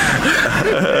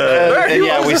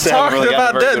 We just talking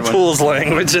about Deadpool's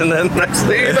language, and then next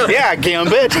thing you know. Yeah,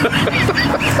 Gambit.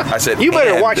 I said. You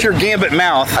better watch your Gambit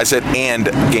mouth. I said and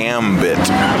Gambit.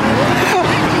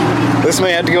 This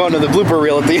may have to go into the blooper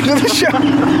reel at the end of the show.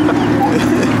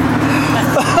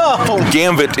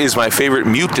 Gambit is my favorite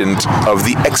mutant of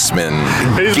the X-Men.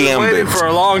 He's been waiting for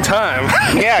a long time.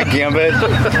 Yeah, Gambit.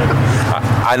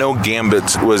 I know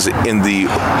Gambit was in the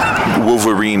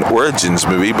Wolverine Origins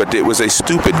movie, but it was a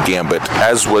stupid Gambit,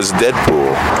 as was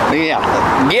Deadpool.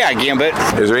 Yeah, Gambit.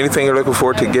 Is there anything you're looking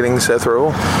forward to getting, Seth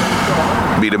Rowe?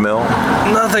 Beat a mill?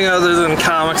 Nothing other than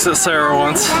comics that Sarah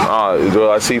wants.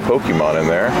 Well, I see Pokemon in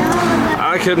there.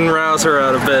 I couldn't rouse her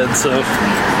out of bed, so...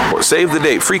 Well, save the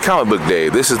date. Free Comic Book Day.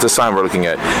 This is the sign we're looking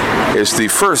at. It's the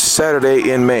first Saturday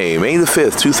in May the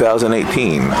 5th,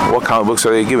 2018. What comic books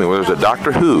are they giving? Well, there's a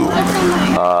Doctor Who.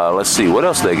 Let's see. What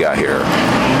else they got here?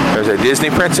 There's a Disney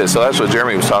Princess. So that's what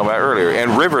Jeremy was talking about earlier.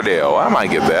 And Riverdale. I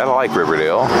might get that. I like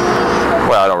Riverdale.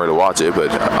 Well, I don't really watch it, but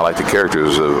I like the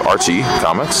characters of Archie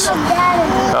comics.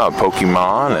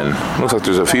 Pokemon, and looks like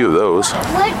there's a few of those.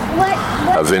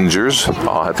 Avengers.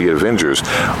 I'll have to get Avengers.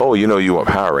 Oh, you want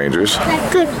Power Rangers.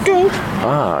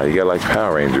 You gotta like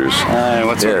Power Rangers.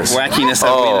 What's the wackiness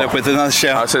that we ended up with in the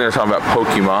show? I was sitting there talking about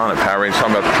Pokemon and Power Rangers,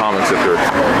 talking about the comics that they're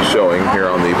showing here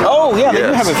on the... They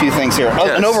do have a few things here.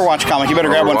 Yes. An Overwatch comic. You better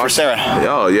grab one for Sarah.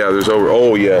 Oh, yeah, there's Overwatch.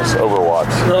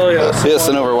 Oh, yes. Yes,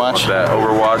 an Overwatch.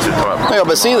 Overwatch.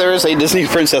 But see, there is a Disney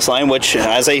Princess line, which,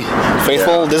 as a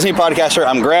faithful Disney podcaster,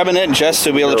 I'm grabbing it just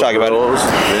to be able to talk about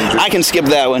it. I can skip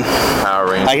that one.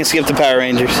 Power Rangers. I can skip the Power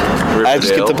Rangers. I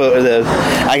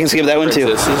can skip that one too.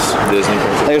 Disney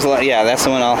Princess. There's a lot. Yeah, that's the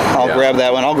one. I'll grab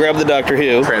that one. I'll grab the Doctor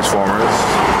Who. Transformers.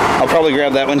 I'll probably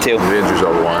grab that one too. Avengers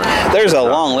are one. There's a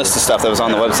long list of stuff that was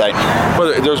on the website.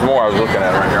 Well, there's more I was looking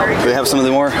at right here. Do they have some of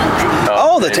the more?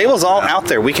 The table's all out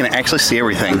there. We can actually see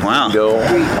everything. Wow.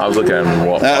 I was looking at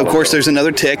them. Of course, there's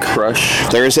another Tick. Crush.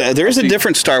 There is a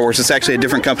different Star Wars. It's actually a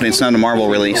different company. It's not a Marvel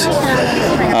release.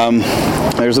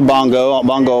 There's a Bongo.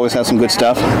 Bongo always has some good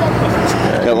stuff.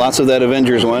 Got lots of that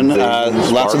Avengers one.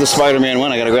 Lots of the Spider-Man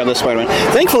one. I got to grab the Spider-Man.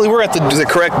 Thankfully, we're at the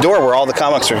correct door where all the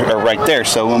comics are right there,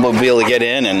 so we'll be able to get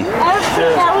in and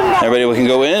we can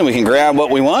go in. We can grab what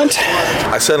we want.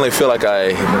 I suddenly feel like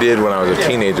I did when I was a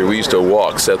teenager. We used to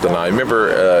walk, Seth and I. Remember,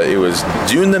 it was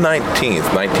June the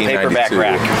 19th, 1992. Paperback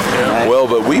rack. Yeah. Well,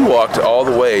 but we walked all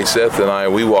the way, Seth and I,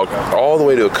 we walked all the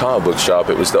way to a comic book shop.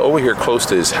 It was over here close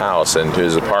to his house and to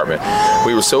his apartment.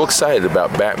 We were so excited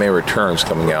about Batman Returns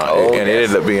coming out, and it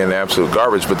ended up being absolute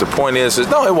garbage. But the point is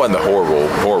no, it wasn't a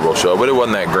horrible show, but it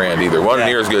wasn't that grand either. It wasn't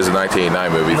near as good as the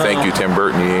 1989 movie. No. Thank you, Tim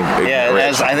Burton.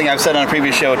 As I think I've said on a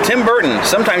previous show, Tim Burton,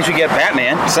 sometimes you get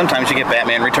Batman, sometimes you get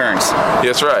Batman Returns.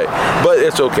 That's right. But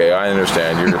it's okay. I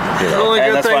understand. You're The only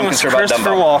good thing was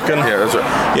Christopher Walken. Yeah, that's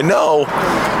right.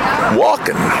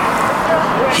 Walken,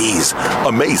 he's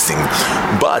amazing.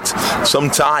 But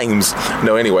sometimes,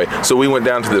 anyway, so we went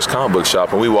down to this comic book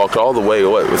shop and we walked all the way,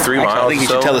 3 miles? I think you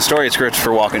should tell the story. It's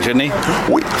Christopher Walken, shouldn't he?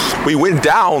 We went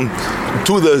down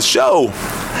to the show.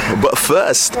 But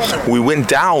first, we went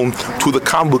down to the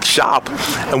comic book shop,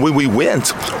 and when we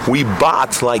went, we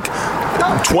bought like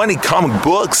 20 comic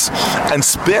books and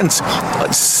spent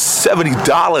like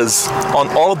 $70 on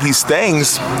all of these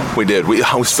things. We did. We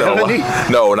spent a lot.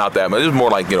 No, not that much. It was more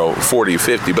like 40 or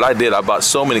 50. But I bought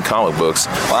so many comic books.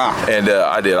 Wow. And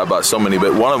I bought so many.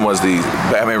 But one of them was the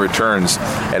Batman Returns,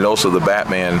 and also the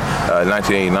Batman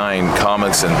 1989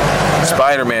 comics. And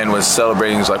Spider-Man was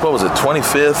celebrating, what was it,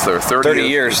 25th or 30th? 30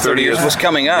 years. 30 years was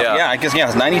coming up. Yeah, I guess,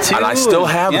 it's 92. And I still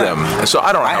have them. And so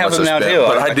I don't know how much I spent,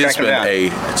 but I did spend a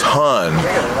ton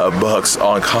of bucks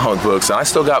on comic books, and I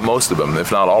still got most of them,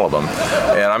 if not all of them.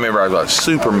 And I remember I was about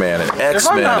Superman and X-Men. If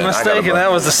I'm not mistaken,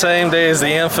 that was the same day as the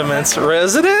infamous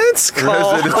Residence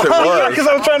Call. It was. Because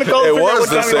I was trying to call it was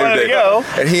the same day.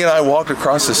 And he and I walked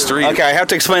across the street. Okay, I have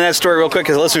to explain that story real quick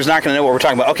because the listeners not going to know what we're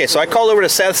talking about. Okay, so I called over to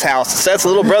Seth's house. Seth's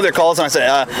little brother calls, and I said,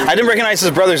 I didn't recognize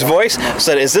his brother's voice. I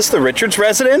said, is this the Richards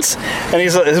residence? And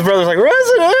his brother's like,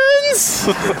 residence?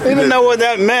 He didn't know what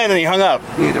that meant, and he hung up.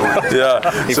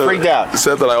 Yeah. He freaked out.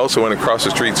 Seth and I also went across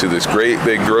the street to this great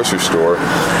big grocery store,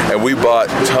 and we bought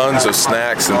tons of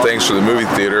snacks and things for the movie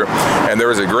theater, and there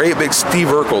was a great big Steve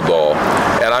Urkel doll.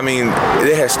 And I mean,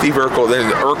 they had Steve Urkel,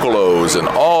 then Urkelos, and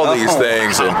all these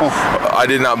things, and I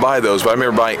did not buy those, but I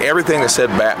remember buying everything that said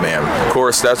Batman. Of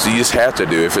course, that's what you just have to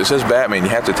do. If it says Batman, you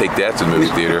have to take that to the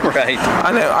movie theater. Right.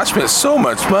 I know, I spent so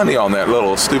much money on that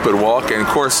little stupid walk, and of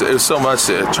course, it was so much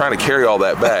trying to carry all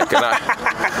that back, and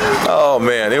oh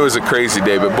man, it was a crazy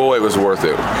day, but boy, it was worth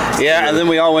it. Yeah, and then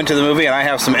we all went to the movie, and I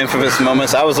have some infamous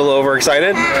moments. I was a little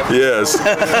overexcited. Yes.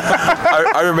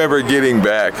 I remember getting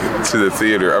back to the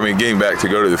theater. Getting back to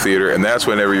go to the theater, and that's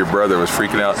whenever your brother was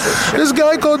freaking out. This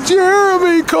guy called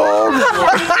Jeremy called.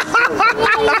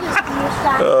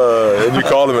 And you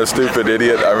called him a stupid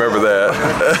idiot. I remember that.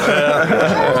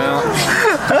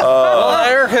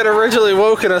 Eric had originally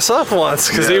woken us up once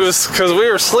because we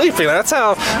were sleeping. That's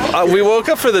how we woke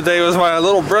up for the day. It was my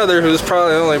little brother, who was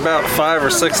probably only about 5 or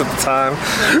 6 at the time.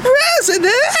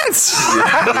 Residence.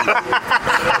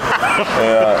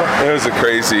 Yeah, it was a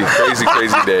crazy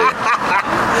day.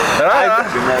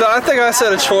 I think I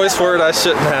said a choice word I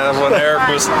shouldn't have when Eric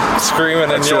was screaming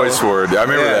and yelling. A choice word. I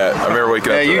remember that. I remember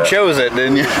waking up to you that. chose it,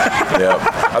 didn't you? Yeah.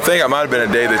 I think it might have been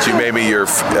a day that you made me your,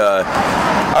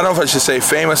 I don't know if I should say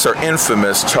famous or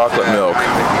infamous chocolate milk.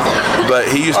 But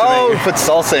he used to make... put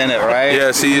salsa in it, right?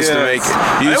 Yes, he used to make...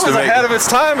 It was ahead of its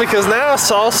time because now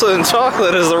salsa and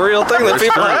chocolate is the real thing that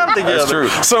people have together. That's true.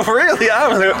 So really, I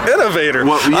was an innovator.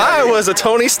 I was a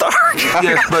Tony Stark.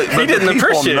 Yes, but he didn't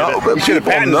appreciate it. But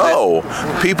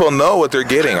people know what they're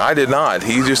getting. I did not.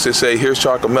 He used to say, here's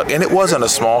chocolate milk. And it wasn't a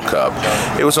small cup.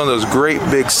 It was one of those great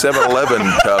big 7-Eleven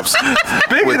cups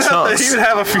big with chunks. That he would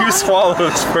have a few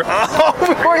swallows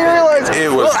before you realized.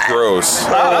 It was gross.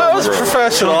 I was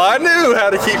professional. I knew how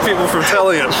to keep people from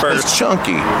telling it first. It's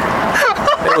chunky.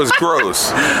 It was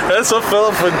gross. That's what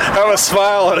Philip would have a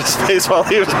smile on his face while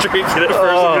he was drinking it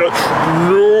first.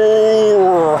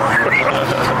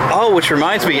 Oh, which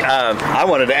reminds me, I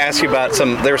wanted to ask you about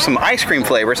there's some ice cream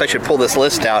flavors. I should pull this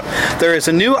list out. There is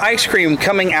a new ice cream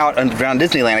coming out around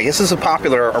Disneyland. I guess this is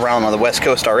popular around on the West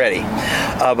Coast already.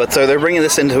 But so they're bringing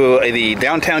this into the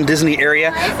downtown Disney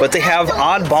area, but they have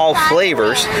oddball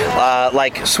flavors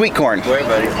like sweet corn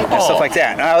and stuff like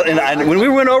that. And when we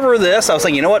went over this, I was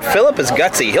like, you know what? Philip is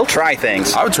gutsy. He'll try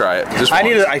things. I would try it.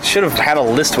 I should have had a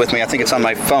list with me. I think it's on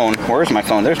my phone. Where's my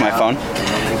phone? There's my phone.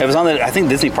 It was on the, I think,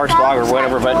 Disney Parks blog or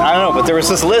whatever, but I don't know. But there was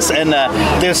this list, and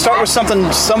they would start with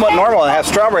something somewhat normal and have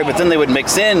strawberry, but then they would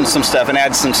mix in some stuff and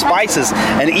add some spices.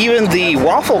 And even the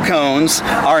waffle cones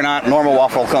are not normal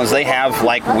waffle cones. They have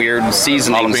like weird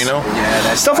seasonings.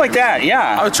 Jalapeno? Stuff like that,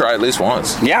 yeah. I would try it at least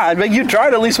once. Yeah, I bet you try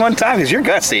it at least one time because you're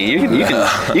gutsy. You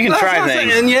can try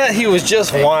things. And yet he was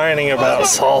just whining about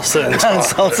salsa and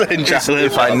chocolate.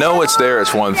 If I know it's there,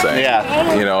 it's one thing.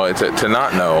 Yeah. You know, to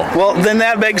not know. Well, then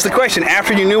that begs the question.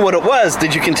 After you knew what it was,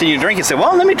 did you continue to drink it? Say,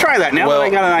 well, let me try that now that I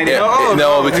got an idea.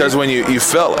 No, because when you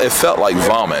felt like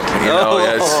vomit. You know,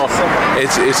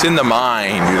 it's in the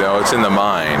mind. You know, it's in the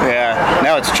mind. Yeah.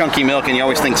 Now it's chunky milk, and you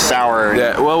always think sour.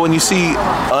 Yeah. Well, when you see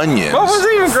onions. What was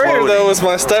even greater though was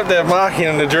my stepdad mocking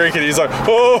him to drink it. He's like,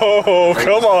 "Oh,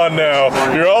 come on now,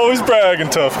 you're always bragging,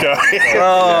 tough guy."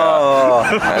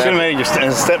 Should have made your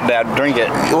stepdad drink it.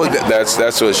 Well, that's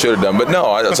what it should have done. But no,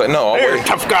 I was like, no,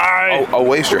 tough guy. I'll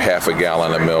waste your half a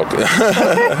gallon of milk.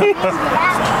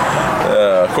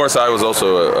 Of course, I was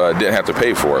also didn't have to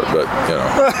pay for it, but you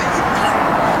know.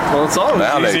 Well, it's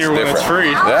always easier when it's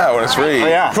free. Yeah, when it's free. Oh,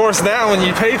 yeah. Of course, now when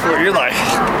you pay for it, you're like,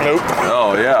 nope.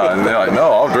 Oh, yeah. And they're like, no,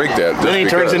 I'll drink that. Then he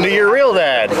turns into your real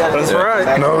dad. That's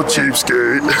right. No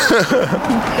cheapskate.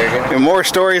 And more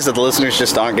stories that the listeners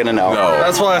just aren't going to know. No.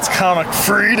 That's why it's Comic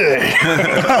Free Day.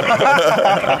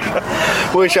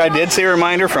 Which I did see a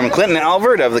reminder from Clinton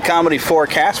Albert of the Comedy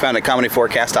Forecast, found at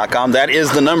comedyforecast.com. That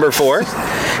is the number 4.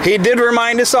 He did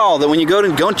remind us all that when you go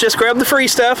to, don't just grab the free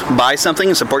stuff, buy something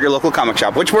and support your local comic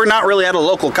shop, which we're not really at a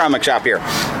local comic shop here.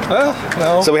 Well,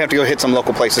 no. So we have to go hit some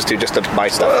local places too just to buy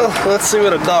stuff. Well, let's see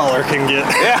what $1 can get.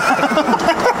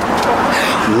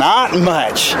 Not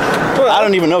much. Well, I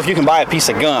don't even know if you can buy a piece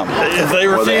of gum. If they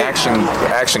refuse, the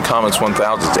Action Comics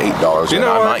 1000 is $8. You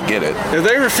know what? I might get it. If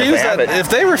they refuse if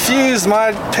they refuse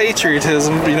my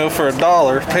patriotism, for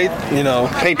 $1,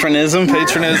 patronism, then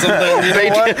you know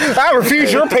what? I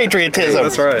refuse your patriotism.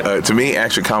 That's right. To me,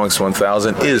 Action Comics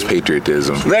 1000 is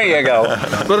patriotism. There you go.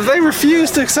 But if they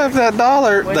refuse to accept that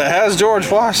 $1 that has George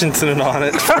Washington on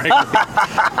it,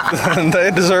 then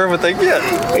they deserve what they get.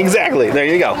 Exactly. There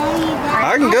you go.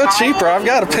 I can go cheaper. I've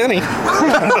got a penny.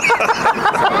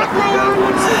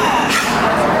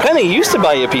 Penny used to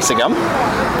buy you a piece of gum.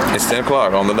 It's 10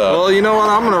 o'clock on the dot. Well, you know what?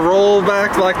 I'm going to roll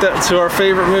back like that to our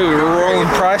favorite movie. We're rolling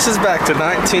prices back to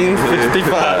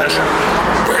 1955.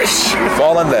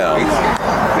 Falling down.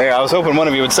 Yeah, I was hoping one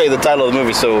of you would say the title of the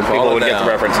movie so people would get the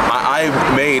reference. I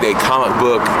made a comic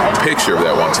book picture of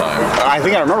that one time. I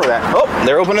think I remember that. Oh,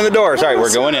 they're opening the doors. All right,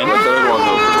 we're going in.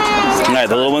 All right,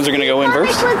 the little ones are going to go in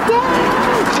first.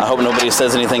 I hope nobody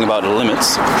says anything about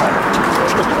limits.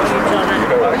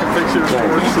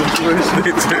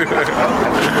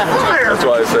 That's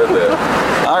why I said that.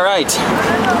 All right.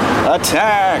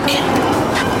 Attack.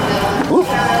 Ooh.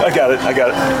 I got it.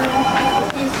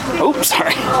 Oops,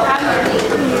 sorry.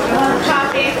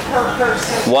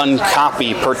 One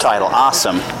copy per title.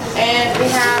 Awesome. And we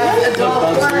have adult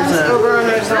ones over on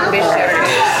our zombie shelter.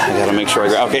 I gotta make sure I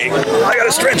grab. Okay, I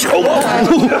gotta stretch. Hold on.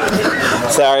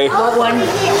 Sorry.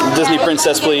 Disney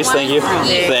Princess, please. Thank you.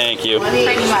 Thank you.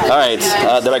 All right.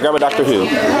 Did I grab a Doctor Who?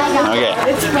 Okay.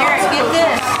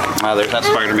 There's that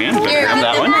Spider-Man. Better grab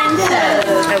that one.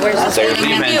 There's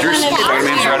the Avengers.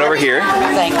 Spider-Man's right over here.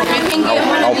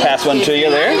 I'll pass one to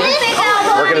you there.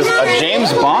 Working as a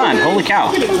James Bond. Holy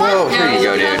cow. Whoa, here you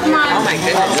go, dude. Oh my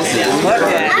goodness.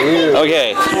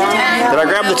 Okay. Did I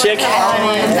grab the chick?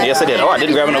 Yes, I did. Oh, I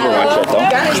didn't grab an Overwatch yet,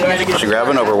 though. Should grab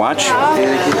an Overwatch.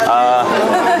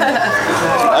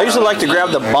 I usually like to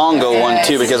grab the bongo one,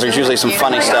 too, because there's usually some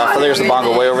funny stuff. There's the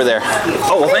bongo way over there.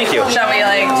 Oh, well, thank you. Shall we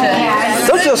to...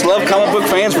 Don't just love comic book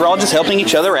fans. We're all just helping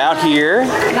each other out here.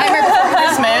 Nightmare Before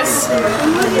Christmas.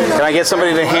 Can I get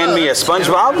somebody to hand me a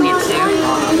SpongeBob?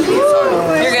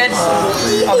 You're good.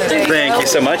 Thank you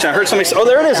so much. I heard somebody say, oh,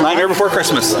 there it is, Nightmare Before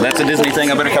Christmas. That's a Disney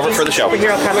thing. I better cover it for the show.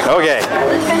 Okay.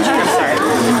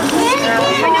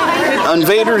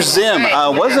 Invader Zim.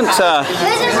 I'm going to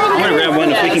grab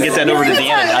one if we can get that over to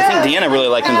Deanna. I think Deanna really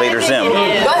liked Invader Zim. Go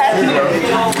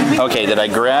ahead. Okay, did I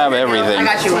grab everything? I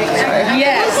got you one.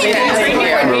 Yes.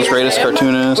 World's Greatest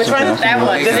Cartoonist. Which one? That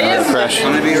one. Fresh.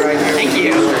 Thank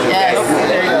you. Yes.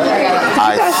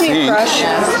 I think.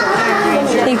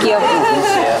 Thank you.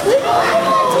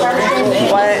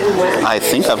 What? I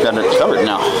think I've got it covered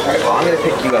now.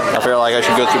 I feel like I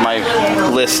should go through my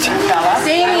list.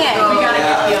 Damien,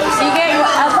 so you get a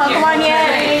Pokemon yet?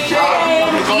 Did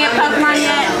you get Pokemon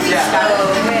yet?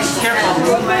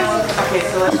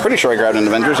 I'm pretty sure I grabbed an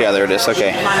Avengers. Yeah, there it is. Okay.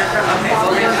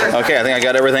 Okay, I think I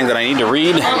got everything that I need to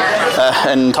read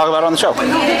and talk about on the show.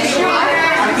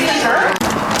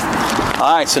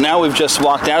 All right, so now we've just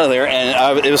walked out of there,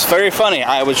 and it was very funny.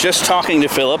 I was just talking to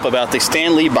Philip about the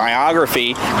Stan Lee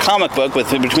biography comic book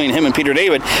between him and Peter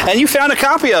David, and you found a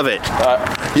copy of it.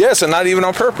 Yes, and not even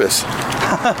on purpose.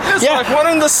 It's like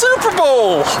winning the Super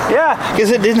Bowl. Yeah,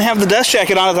 because it didn't have the dust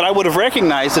jacket on it that I would have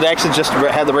recognized. It actually just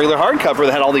had the regular hardcover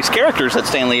that had all these characters that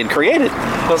Stan Lee had created.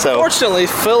 But fortunately,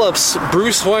 Philip's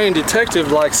Bruce Wayne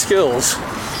detective-like skills.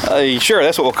 Sure,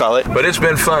 that's what we'll call it. But it's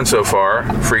been fun so far.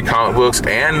 Free comic books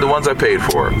and the ones I paid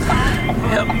for.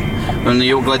 Yep. And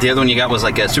the other one you got was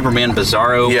like a Superman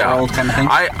Bizarro World kind of thing?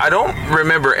 I don't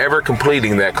remember ever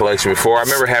completing that collection before. I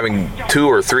remember having 2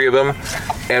 or 3 of them.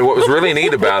 And what was really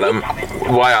neat about them,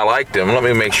 why I liked them, let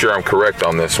me make sure I'm correct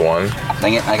on this one.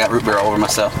 Dang it, I got root beer all over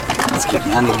myself. Let's keep,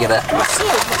 I need to get a...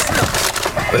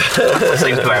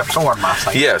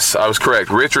 Yes, I was correct.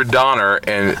 Richard Donner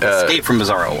and Escape from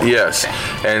Bizarro World. Yes,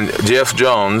 and Jeff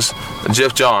Johns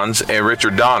and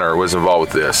Richard Donner was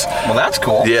involved with this. Well, that's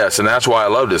cool. Yes, and that's why I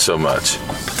loved it so much.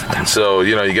 So,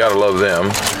 you got to love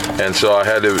them. And so I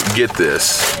had to get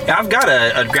this. I've got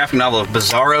a graphic novel of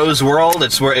Bizarro's World.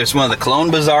 It's one of the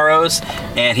clone Bizarros,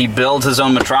 and he builds his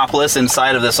own metropolis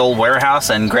inside of this old warehouse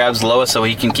and grabs Lois so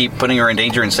he can keep putting her in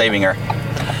danger and saving her.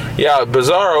 Yeah,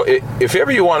 Bizarro, if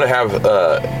ever you want to have,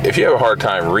 if you have a hard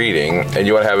time reading and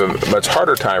you want to have a much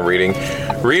harder time reading,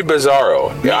 read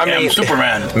Bizarro. I'm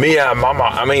Superman. Mama.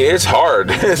 I mean, it's hard.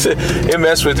 It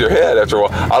messes with your head after a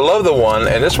while. I love the one,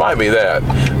 and this might be that.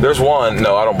 There's one,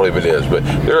 no, I don't believe it is, but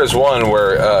there is one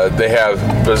where they have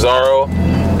Bizarro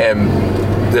and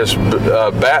this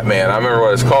Batman. I remember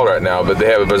what it's called right now, but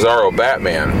they have a Bizarro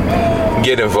Batman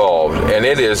get involved, and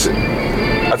it is...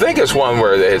 I think it's one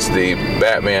where it's the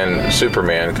Batman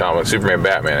Superman comic, Superman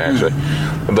Batman actually,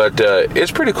 but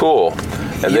it's pretty cool,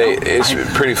 and it's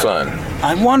pretty fun.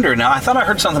 I wonder now. I thought I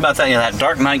heard something about that. That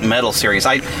Dark Knight Metal series.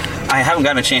 I haven't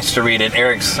gotten a chance to read it.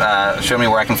 Eric's showed me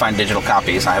where I can find digital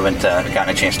copies. I haven't gotten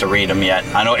a chance to read them yet.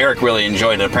 I know Eric really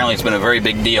enjoyed it. Apparently, it's been a very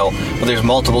big deal. But there's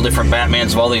multiple different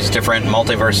Batmans of all these different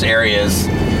multiverse areas.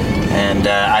 And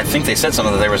I think they said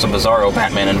something that there was a Bizarro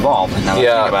Batman involved.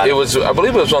 Yeah, it was. I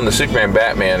believe it was on the Superman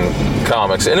Batman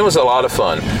comics, and it was a lot of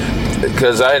fun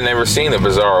because I had never seen the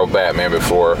Bizarro Batman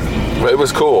before. But it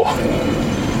was cool.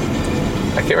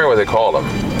 I can't remember what they called him,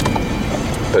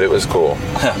 but it was cool.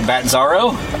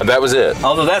 Bat-Zarro? That was it.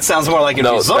 Although that sounds more like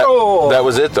Zorro. That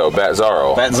was it though.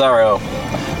 Bat-Zarro. Bat-Zarro.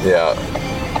 Yeah,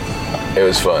 it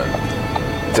was fun.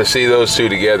 To see those two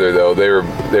together, though, they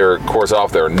were of course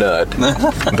off their nut,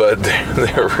 but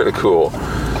they were really cool.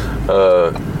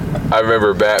 I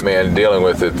remember Batman dealing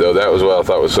with it, though. That was what I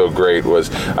thought was so great. I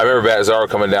remember Bat-Zarro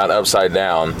coming down upside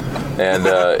down, and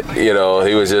he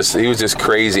was just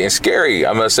crazy and scary.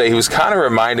 I must say, he was kind of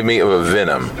reminded me of a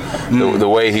Venom, the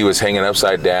way he was hanging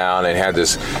upside down and had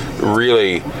this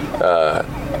really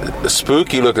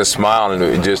spooky looking smile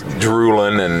and just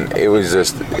drooling, and it was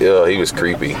just he was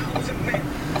creepy.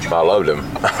 I loved him.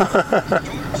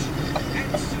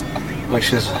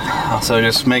 Which is also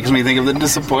just makes me think of the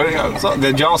disappointing.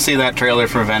 Did y'all see that trailer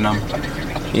for Venom?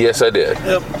 Yes, I did.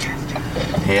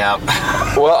 Yep.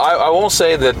 Well, I won't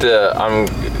say that I'm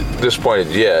disappointed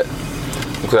yet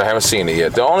because I haven't seen it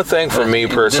yet. The only thing for me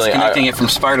personally, disconnecting it from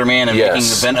Spider-Man and making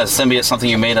a symbiote something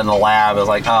you made in the lab is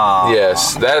like,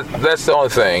 Yes, that's the only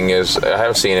thing is I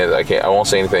haven't seen it. I won't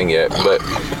say anything yet, but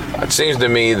it seems to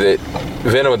me that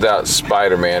Venom without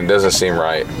Spider-Man doesn't seem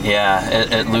right. Yeah,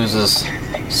 it loses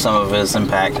some of his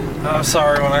impact. I'm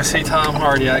sorry, when I see Tom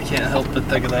Hardy, I can't help but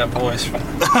think of that voice.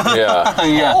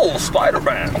 Yeah. Oh,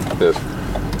 Spider-Man. Yes.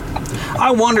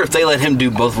 I wonder if they let him do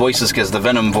both voices, because the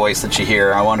Venom voice that you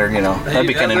hear, I wonder, that'd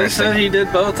be kind of interesting. They said he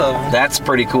did both of them. That's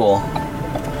pretty cool.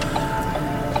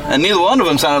 And neither one of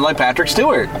them sounded like Patrick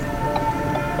Stewart.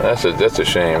 That's a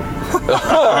shame.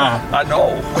 I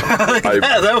know.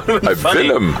 That would have been funny.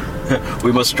 Venom.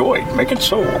 We must join. Make it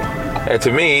so. And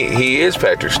to me, he is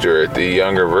Patrick Stewart, the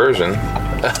younger version.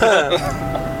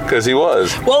 Because he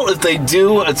was. Well, if they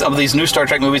do some of these new Star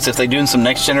Trek movies, if they do some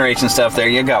Next Generation stuff, there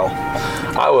you go.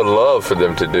 I would love for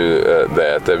them to do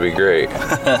that. That'd be great.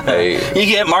 You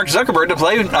get Mark Zuckerberg to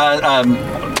play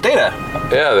Data.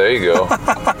 Yeah, there you go.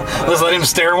 Let's let him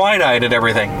stare wide-eyed at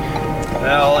everything.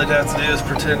 Now all he'd have to do is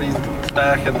pretend he's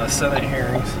back in the Senate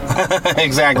hearings.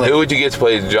 Exactly. Who would you get to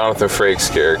play Jonathan Frakes'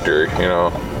 character,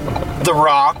 The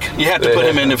Rock. You have to put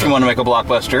him in if you want to make a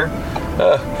blockbuster.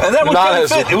 And that would kind of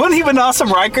fit. Wouldn't he be an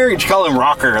awesome Riker? You'd call him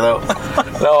Rocker, though.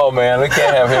 No, man, we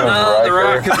can't have him as Riker. The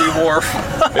Rock could be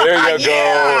Worf. There you go.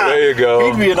 Yeah. There you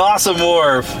go. He'd be an awesome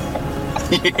Worf.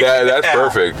 Yeah, that's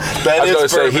perfect. That I was going to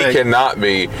say perfect. he cannot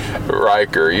be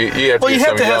Riker. You have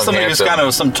to have somebody who's kind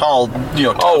of some tall,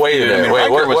 Oh, wait a minute.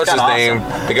 What's his name?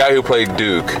 The guy who played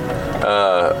Duke.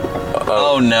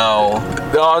 Oh no!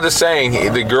 No, I'm just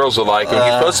saying the girls will like him.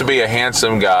 He's supposed to be a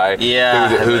handsome guy. Yeah,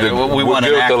 who we would want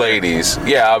good an with the actor. ladies.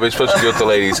 Yeah, he's supposed to be good with the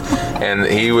ladies, and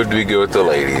he would be good with the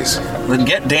ladies. Then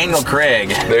get Daniel Craig.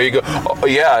 There you go. Oh,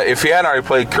 yeah, if he hadn't already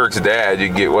played Kirk's dad,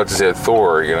 you'd get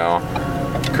Thor.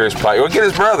 Chris Pike. Well, get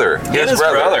his brother. Get his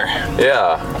brother.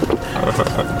 Yeah.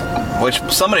 Which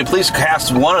somebody please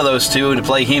cast one of those two to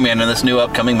play He-Man in this new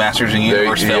upcoming Masters of the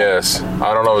Universe film. Yes,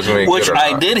 I don't know if it's going to be Which good or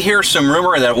I not. did hear some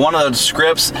rumor that one of those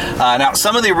scripts. Now,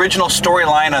 some of the original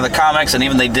storyline of the comics, and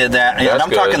even they did that. And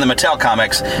I'm talking the Mattel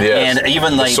comics, Yes. and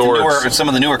even The like swords. some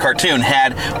of the newer cartoon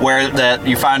had where that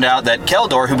you find out that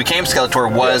Keldor, who became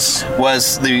Skeletor,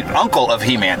 was the uncle of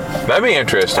He-Man. That'd be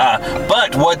interesting.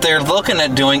 But what they're looking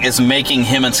at doing is making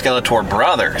him and Skeletor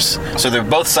brothers. So they're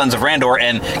both sons of Randor,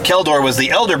 and Keldor was the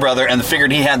elder brother and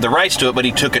figured he had the rights to it, but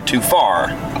he took it too far.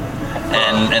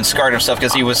 and scarred himself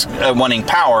because he was wanting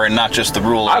power and not just the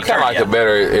rule. I kind of like it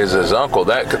better as his uncle.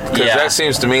 Because that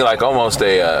seems to me like almost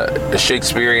a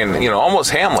Shakespearean,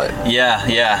 almost Hamlet.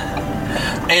 Yeah.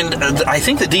 And I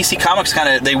think the DC Comics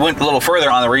they went a little further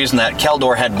on the reason that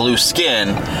Keldor had blue skin,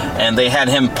 and they had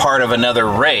him part of another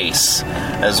race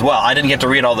as well. I didn't get to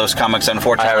read all those comics,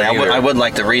 unfortunately. I would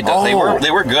like to read those. Oh.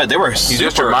 They were good. They were super. You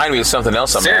just remind me of something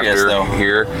else I'm serious, after though.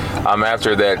 here. I'm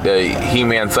after that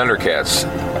He-Man Thundercats.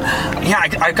 Yeah,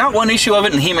 I got one issue of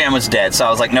it, and He-Man was dead, so I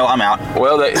was like, no, I'm out.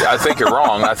 Well, I think you're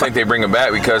wrong. I think they bring him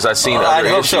back because I've seen other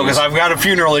issues. I hope so, because I've got a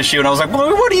funeral issue, and I was like,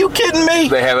 well, what are you kidding me?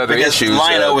 They have other issues.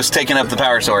 Lion-O was taking up the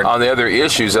power sword. On the other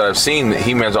issues that I've seen,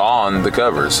 He-Man's on the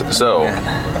covers, so...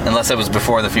 Unless it was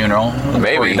before the funeral.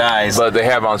 Before he dies. But they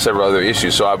have on several other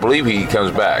issues, so I believe he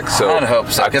comes back. So I'd hope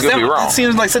so. I could be wrong. It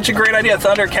seems like such a great idea,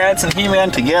 Thundercats and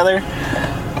He-Man together.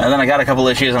 And then I got a couple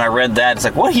issues and I read that. It's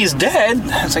like, what? He's dead?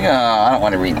 It's like, oh, I don't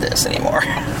want to read this anymore.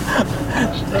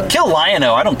 Kill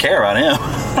Lion-O. I don't care about him.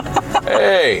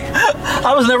 Hey.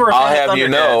 I was never a fan I'll have of you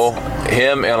know,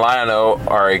 him and Lion-O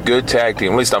are a good tag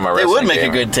team, at least on my wrestling game. They would make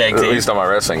a good tag team. At least on my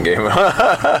wrestling game.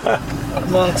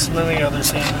 Amongst many other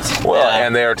things. Well,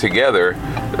 and they're together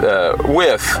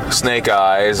with Snake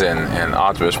Eyes and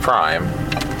Optimus Prime.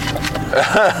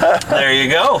 There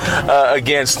you go.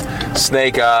 Against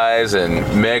Snake Eyes and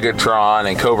Megatron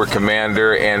and Cobra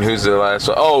Commander and who's the last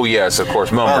one? Oh, yes, of course,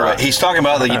 Mumra. Right. He's talking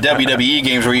about the WWE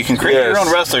games where you can create your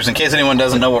own wrestlers in case anyone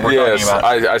doesn't know what we're talking about.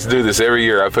 I do this every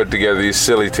year. I put together these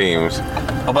silly teams.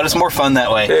 Oh, but it's more fun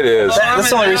that way. It is. That's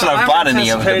the only reason I've bought any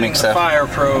of the big stuff. Fire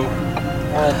Pro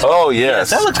World Tour. Oh,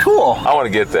 yes. That looks cool. I want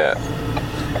to get that.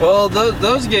 Well,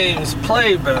 those games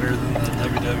play better than the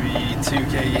WWE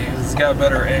 2K games. It's got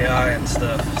better AI and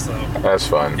stuff, so that's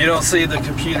fun. You don't see the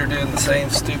computer doing the same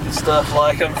stupid stuff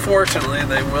like, unfortunately,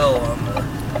 they will on the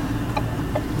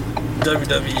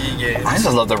WWE games. I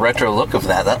just love the retro look of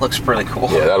that. That looks pretty cool.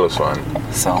 Yeah, that looks fun.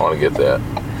 So I want to get that.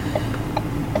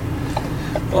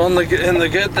 Well, and the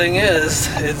good thing is,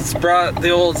 it's brought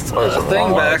the old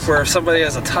thing back where if somebody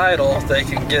has a title, they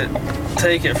can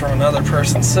take it from another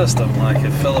person's system. Like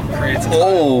if Philip creates a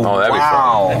title, that'd be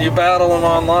fun. And you battle them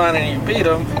online and you beat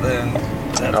them, then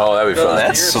that'd be fun.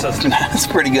 That's a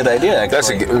pretty good idea,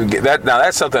 actually.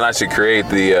 That's something I should create.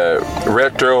 The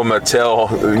retro Mattel,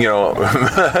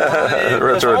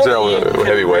 retro Mattel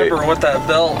heavyweight. Remember what that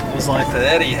belt was like that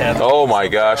Eddie had? Oh my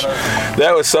gosh,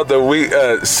 that was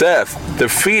something Seth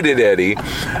defeated Eddie,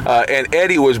 and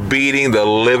Eddie was beating the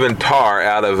living tar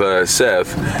out of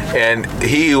Seth, and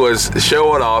he was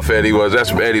showing off.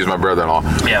 Eddie's my brother-in-law.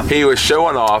 Yeah. He was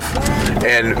showing off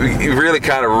and really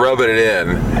kind of rubbing it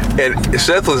in, and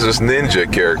Seth was this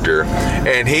ninja character,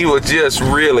 and he was just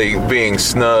really being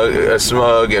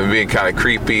smug and being kind of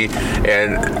creepy,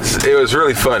 and it was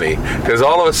really funny because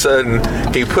all of a sudden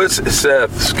he puts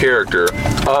Seth's character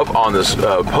up on this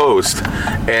post,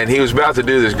 and he was about to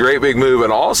do this great big move,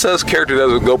 and all Seth's character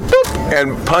does is go boop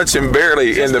and punch him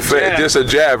barely in the face, just a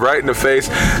jab right in the face,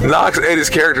 knocks Eddie's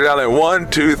character down, and 1,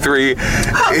 2, 3,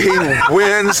 he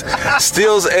wins,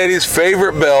 steals Eddie's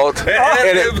favorite belt.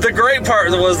 The great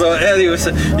part was though, Eddie was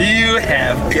saying, "You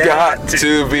have got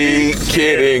to be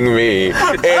kidding me!"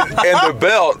 And the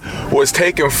belt was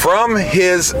taken from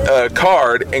his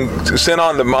card and sent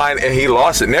on to mine, and he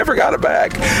lost it, never got it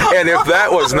back. And if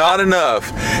that was not enough,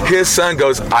 his son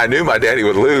goes, "I knew my daddy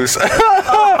would lose."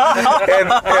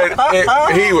 and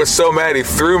he was so mad he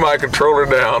threw my controller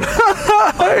down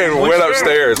and went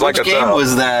upstairs like a child. Which game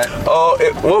was that? Oh,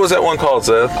 what was that one called,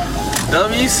 Seth?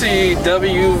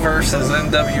 WCW versus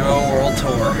NWO World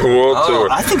Tour.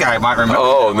 I think I might remember.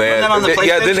 Oh man,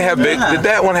 didn't it have big? Yeah. Did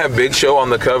that one have Big Show on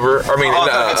the cover? I mean,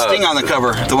 Sting on the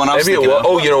cover. The one I was maybe thinking of.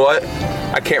 Oh, you know what?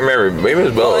 I can't remember. Maybe it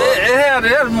was Bella. Well, it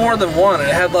had more than one. It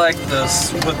had like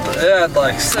this. It had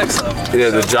like 6 of them.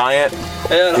 Yeah, the giant.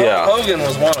 Yeah, Hogan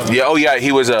was one of them. Yeah. Oh yeah,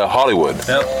 he was Hollywood.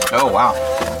 Yep. Oh wow.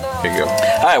 Here you go.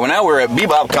 All right. Well, now we're at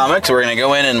Bebop Comics. We're gonna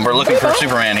go in and we're looking for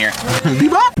Superman here.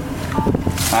 Bebop.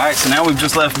 All right, so now we've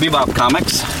just left Bebop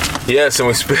Comics. Yes, and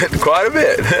we spent quite a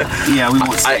bit. Yeah, we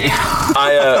won't say.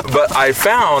 But I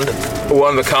found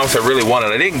one of the comics I really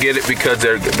wanted. I didn't get it because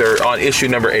they're on issue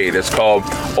number 8. It's called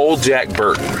Old Jack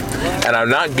Burton, and I'm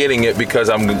not getting it because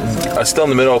I'm still in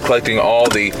the middle of collecting all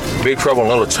the Big Trouble in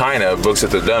Little China books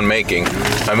that they're done making. I'm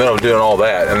in the middle of doing all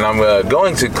that, and I'm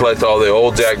going to collect all the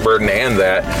Old Jack Burton and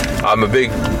that. I'm a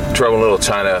Big Trouble in Little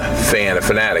China fan, a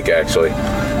fanatic actually.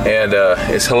 And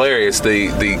it's hilarious.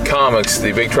 The comics,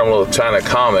 the Big Trouble in Little China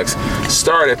comics,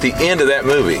 start at the end of that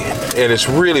movie, and it's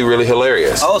really, really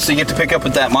hilarious. Oh, so you get to pick up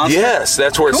with that monster? Yes,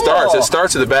 that's where it starts. It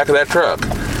starts at the back of that truck,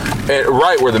 and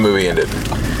right where the movie ended.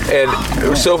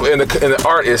 And so, and the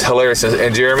art is hilarious.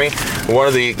 And Jeremy, one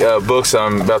of the books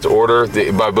I'm about to order,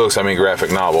 by books I mean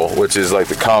graphic novel, which is like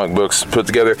the comic books put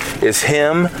together, is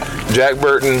him. Jack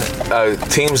Burton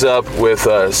teams up with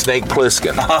Snake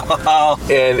Plissken,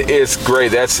 and it's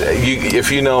great. That's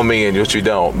if you know me, and which you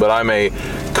don't, but I'm a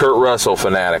Kurt Russell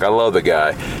fanatic. I love the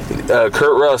guy.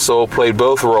 Kurt Russell played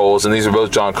both roles, and these are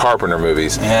both John Carpenter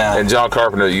movies. Yeah. And John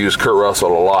Carpenter used Kurt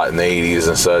Russell a lot in the 80s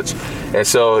and such. And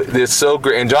so it's so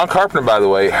great. And John Carpenter, by the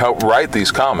way, helped write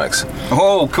these comics.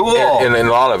 Oh, cool. And a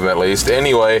lot of them, at least.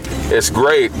 Anyway, it's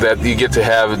great that you get to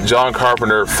have John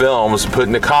Carpenter films put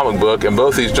in the comic book, and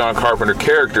both these John Carpenter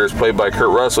characters, played by Kurt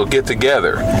Russell, get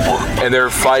together. And they're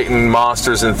fighting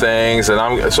monsters and things, and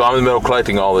I'm in the middle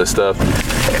collecting all this stuff.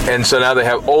 And so now they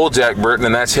have old Jack Burton,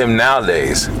 and that's him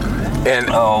nowadays.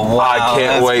 And I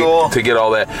can't wait to get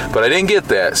all that. But I didn't get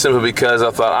that simply because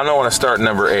I thought, I don't want to start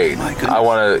number 8. I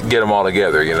want to get them all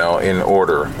together, in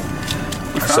order.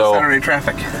 So Saturday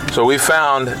Traffic. So we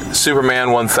found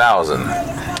Superman 1000.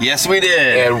 Yes, we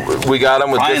did. And we got them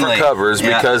with different covers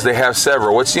because they have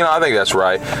several, which, I think that's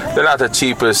right. They're not the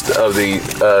cheapest of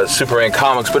the Superman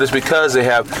comics, but it's because they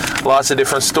have lots of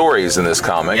different stories in this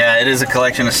comic. Yeah, it is a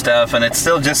collection of stuff, and it's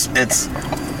still it's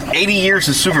 80 years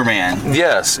of Superman.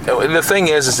 Yes. And the thing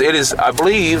is it is, I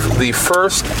believe, the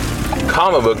first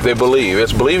comic book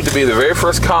it's believed to be the very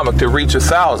first comic to reach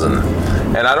 1,000.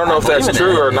 And I don't know if that's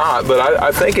true or not, but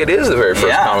I think it is the very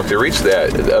first comic to reach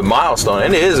that milestone,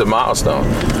 and it is a milestone.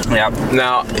 Yeah.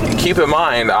 Now, keep in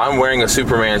mind, I'm wearing a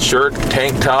Superman shirt,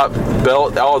 tank top,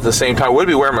 belt, all at the same time. I would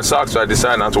be wearing my socks, but I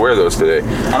decided not to wear those today.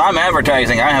 And I'm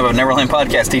advertising. I have a Neverland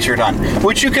Podcast t-shirt on,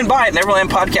 which you can buy at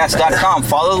neverlandpodcast.com.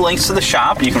 Follow the links to the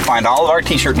shop. You can find all of our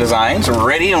t-shirt designs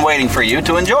ready and waiting for you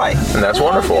to enjoy. And that's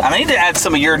wonderful. And I need to add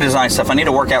some of your design stuff. I need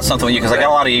to work out something with you because I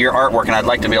got a lot of your artwork, and I'd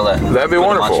like to be able to That'd be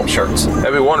wonderful. Some shirts.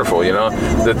 That'd be wonderful,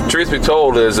 The truth be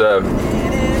told is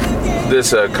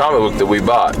this comic book that we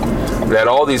bought, they had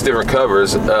all these different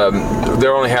covers. They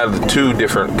only had 2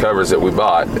 different covers that we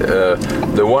bought.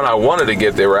 The one I wanted to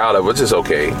get, they were out of, which is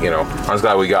okay. I was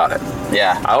glad we got it.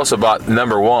 Yeah. I also bought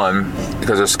number 1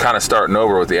 because it's kind of starting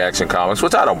over with the Action Comics,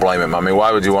 which I don't blame him. I mean,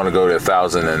 why would you want to go to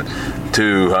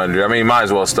 1,200? I mean, you might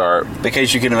as well start.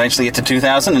 Because you can eventually get to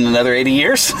 2,000 in another 80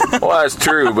 years? Well, that's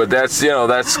true, but that's,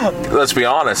 let's be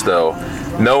honest, though.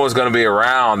 No one's going to be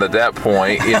around at that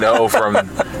point,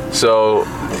 so,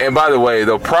 and by the way,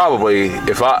 they'll probably,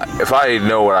 if I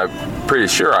know what I'm pretty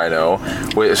sure I know,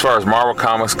 as far as Marvel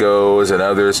Comics goes and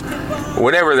others,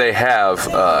 whenever they have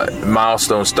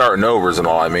milestone starting overs and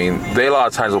all, they a lot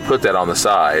of times will put that on the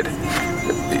side.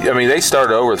 They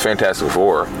started over with Fantastic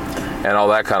Four and all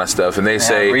that kind of stuff, and they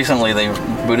say... recently they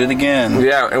booted again.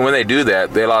 Yeah, and when they do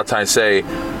that, they a lot of times say...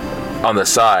 on the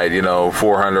side,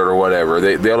 400 or whatever,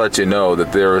 they'll let you know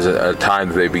that there was a time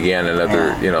that they began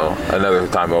another, another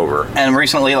time over. And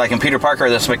recently, like in Peter Parker,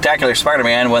 the Spectacular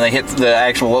Spider-Man, when they hit the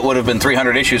actual, what would have been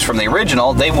 300 issues from the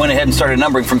original, they went ahead and started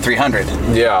numbering from 300.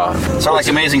 Yeah. So like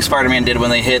Amazing Spider-Man did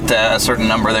when they hit a certain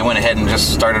number, they went ahead and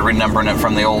just started renumbering it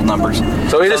from the old numbers.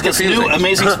 So it is this confusing. new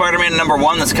Amazing Spider-Man number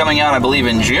 1 that's coming out, I believe,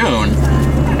 in June,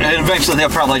 and eventually they'll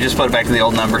probably just put it back to the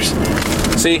old numbers.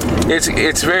 See,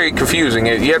 it's very confusing.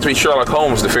 You have to be Sherlock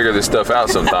Holmes to figure this stuff out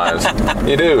sometimes.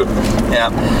 You do. Yeah.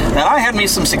 Now, I had me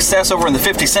some success over in the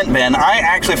 50-cent bin. I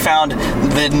actually found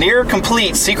the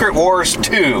near-complete Secret Wars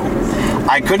 2.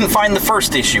 I couldn't find the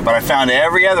first issue, but I found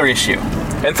every other issue.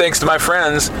 And thanks to my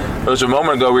friends, it was a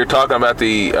moment ago we were talking about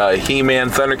the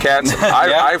He-Man Thundercats.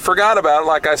 I forgot about it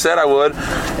like I said I would.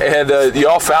 And you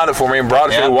all found it for me and brought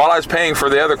it to me while I was paying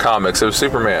for the other comics of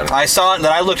Superman. I saw it and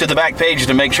then I looked at the back page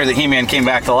to make sure that He-Man came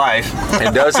back to life.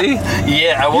 And does he?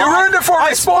 Yeah. Well, you ruined it for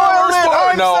me. Spoiler!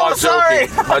 I'm joking.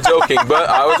 I'm joking, but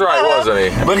I was right, wasn't he?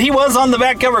 But he was on the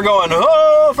back cover going,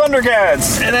 "Oh,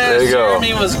 Thundercats!" And as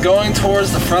Jeremy was going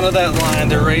towards the front of that line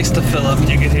to race to Philip,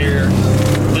 you could hear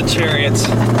the chariots.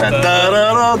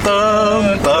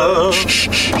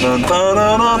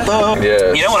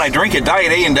 Yes. You know, when I drink a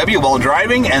Diet A&W while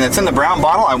driving and it's in the brown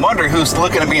bottle, I wonder who's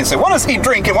looking at me and say, "What is he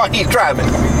drinking while he's driving?"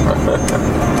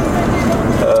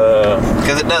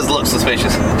 Because it does look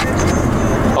suspicious.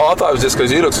 Oh, I thought it was just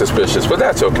because you look suspicious, but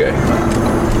that's okay.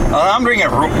 I'm drinking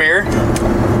root beer.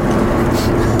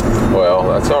 Well,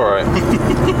 that's all right.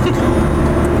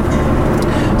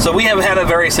 So we have had a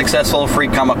very successful free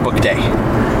comic book day.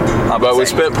 But we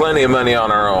spent plenty of money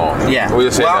on our own. Yeah.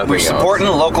 We're supporting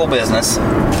local business.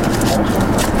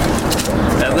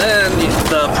 And then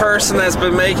the person that's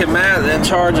been making Madden, in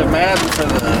charge of Madden for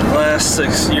the last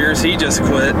 6 years, he just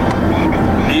quit.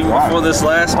 Even before this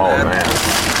last Madden. Man.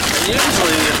 And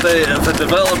usually if a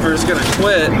developer is going to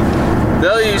quit,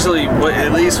 they'll usually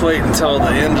at least wait until the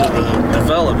end of the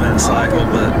development cycle,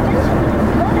 but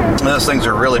those things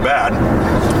are really bad.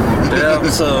 Yeah,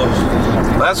 so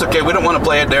that's okay. We don't want to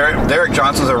play it. Derek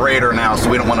Johnson's a Raider now, so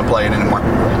we don't want to play it anymore.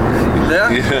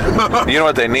 Yeah. You know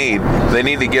what they need? They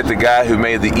need to get the guy who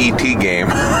made the E.T. game.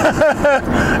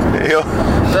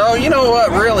 So, you know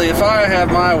what, really, if I had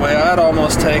my way, I'd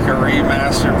almost take a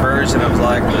remastered version of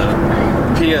like the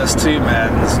PS2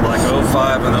 Maddens, like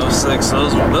 05 and 06.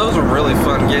 Those were really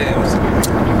fun games.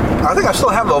 I think I still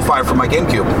have 05 for my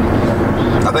GameCube.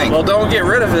 I think. Well, don't get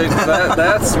rid of it, because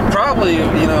that's probably,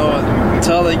 you know,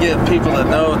 until they get people that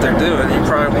know what they're doing, you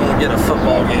probably won't get a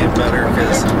football game better,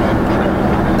 because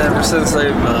ever since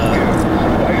they've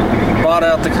bought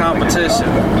out the competition.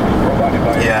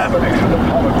 Yeah.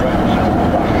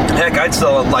 Heck, I'd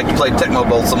still like to play Tecmo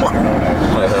Bowl some more.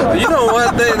 You know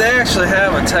what? They actually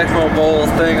have a Tecmo Bowl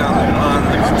thing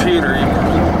on the computer.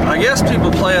 I guess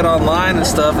people play it online and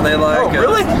stuff, and they like. Oh,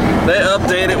 really? They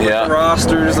update it with the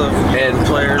rosters of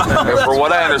players. And from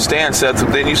what I understand, Seth,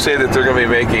 didn't you say that they're going to be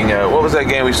making? What was that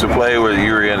game we used to play where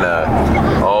you were in?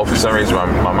 For some reason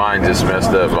my mind just messed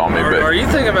up on me. Are you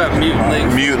thinking about Mutant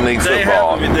League? Mutant League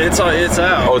Football. It's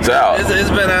out. Oh, it's out. It's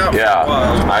been out. For a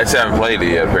while. I just haven't played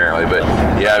it yet, apparently. But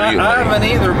yeah, I haven't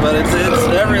either. But it's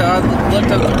I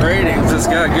looked up the ratings. It's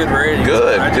got good ratings.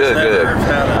 Good.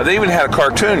 They even had a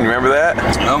cartoon. Remember that?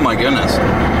 Oh my goodness.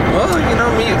 Well, you know,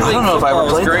 Mutant League Football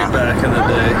was great back in the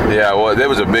day. Yeah, well, that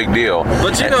was a big deal.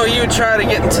 But you know, you'd try to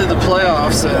get into the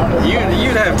playoffs, and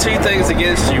you'd have two things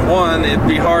against you. One, it'd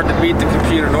be hard to beat the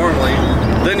computer normally.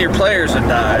 Then your players would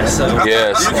die. So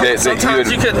yes, sometimes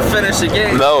you couldn't finish the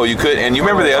game. No, you couldn't. And you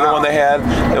remember the other one they had?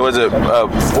 It was a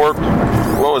pork.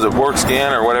 What was it? Pork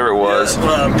skin or whatever it was.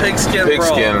 Yeah,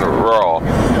 pigskin raw.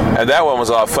 And that one was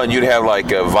a lot of fun. You'd have like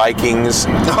Vikings.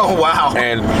 Oh wow!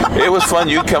 And it was fun.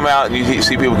 You'd come out and you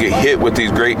see people get hit with these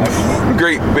great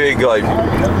big like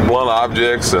blunt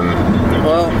objects and.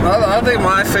 Well, I think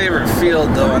my favorite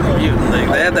field though in the Mutant League,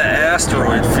 they had the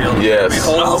asteroid field. Yes. There'd be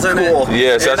holes in it.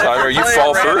 Yes, that's how I remember. You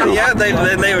fall through. Yeah, they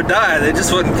would die. They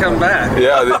just wouldn't come back.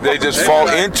 Yeah, they just fall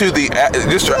into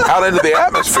just out into the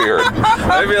atmosphere.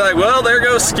 They'd be like, well, there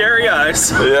goes Scary Ice.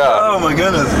 Yeah. Oh my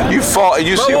goodness. You fall and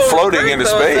you see them floating into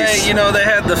space. They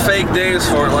had the fake names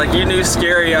for it. Like you knew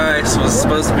Scary Ice was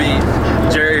supposed to be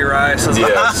Jerry Rice as the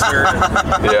monster.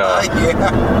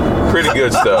 Yeah. Pretty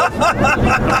good stuff.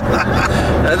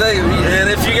 And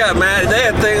if you got mad, they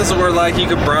had things where like you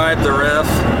could bribe the ref.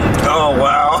 Oh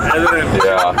wow! And then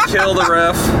kill the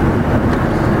ref.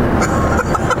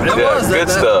 Good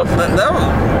stuff. That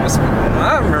was.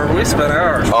 I remember we spent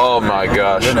hours. Oh my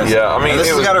gosh! Yeah, I mean, this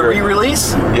has got a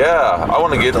re-release. Yeah, I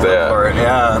want to get that.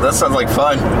 Yeah, that sounds like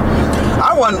fun.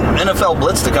 I want NFL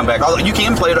Blitz to come back. Although you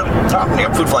can play it. I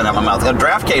got food flying out my mouth.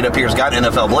 Draftcade up here's got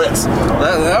NFL Blitz.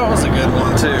 That was a good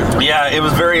one too. Yeah, it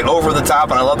was very over the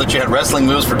top, and I love that you had wrestling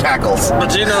moves for tackles.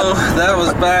 But you know, that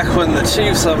was back when the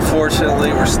Chiefs,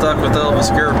 unfortunately, were stuck with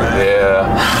Elvis Grbac.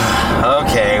 Yeah.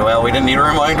 Okay, well, we didn't need a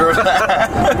reminder of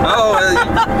that. Oh,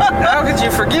 how could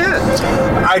you forget?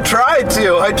 I tried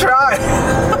to.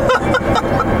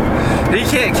 He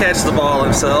can't catch the ball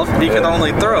himself. He can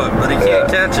only throw it, but he can't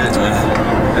catch it.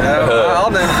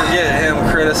 I'll never forget him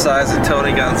criticizing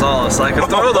Tony Gonzalez. I can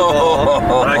throw the ball,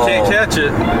 but I can't catch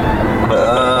it.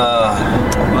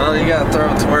 Well, you got to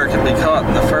throw it to where it can be caught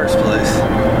in the first place.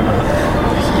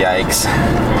 Yikes.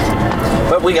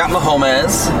 But we got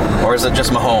Mahomes, or is it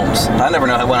just Mahomes? I never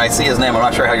know when I see his name. I'm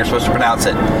not sure how you're supposed to pronounce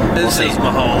it. It's just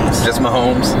Mahomes. Just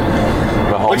Mahomes.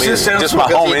 Which just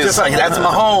Mahomes. That's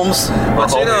Mahomes.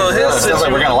 But you know, his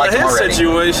his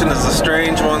situation is a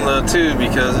strange one though too,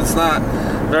 because it's not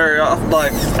very often.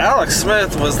 Like Alex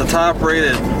Smith was the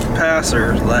top-rated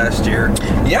passer last year.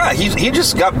 Yeah, he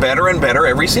just got better and better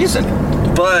every season.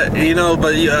 But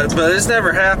it's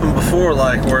never happened before,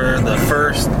 like where the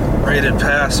first-rated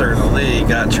passer in the league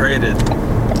got traded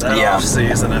that off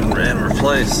season and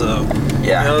replaced. So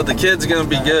the kid's gonna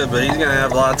be good, but he's gonna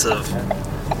have lots of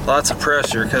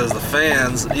pressure because the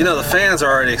fans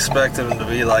already expect him to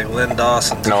be like Lynn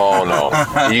Dawson. No.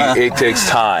 It takes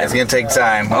time. It's going to take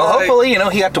time. Well, hopefully,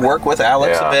 he got to work with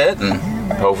Alex a bit. And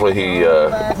hopefully he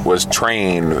was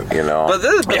trained, But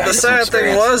the sad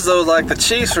thing was, though, like the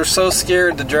Chiefs were so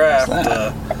scared to draft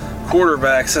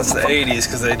quarterback since the 80s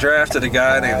because they drafted a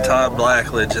guy named Todd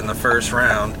Blackledge in the first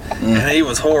round, and he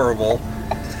was horrible.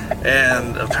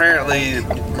 And apparently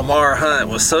Lamar Hunt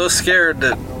was so scared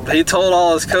that he told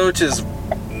all his coaches,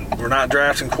 we're not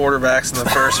drafting quarterbacks in the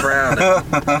first round.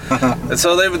 And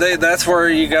so that's where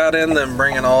you got in them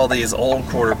bringing all these old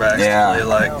quarterbacks to play,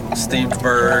 like Steve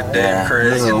Berg, Dan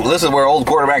Craig. This is where old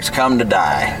quarterbacks come to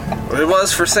die. It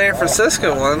was for San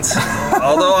Francisco once.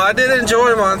 Although I did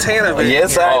enjoy Montana.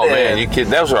 Yes, I did. Man, you kid,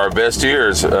 those were our best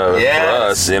years for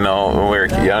us. You know, when we were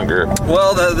younger.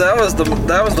 Well, that was the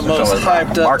most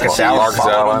hyped up. Marcus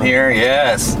Allen here.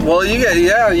 Yes. Well,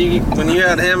 when you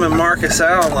had him and Marcus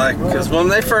Allen, like, because when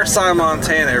they first signed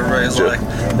Montana, everybody's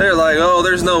they're like, oh,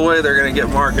 there's no way they're gonna get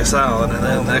Marcus Allen,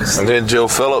 and then Joe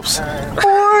Phillips.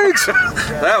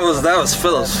 that was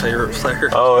Phillips' favorite player.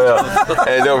 Oh yeah,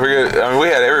 and don't forget, I mean, we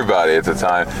had everybody at the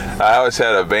time. I always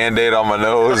had a Band-Aid on my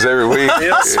nose every week.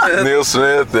 Neil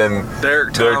Smith and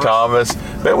Derek Thomas.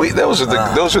 Man, those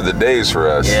are the days for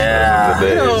us. Yeah.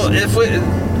 You know,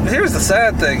 here's the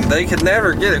sad thing: they could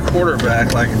never get a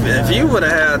quarterback. Like if you would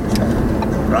have had,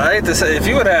 if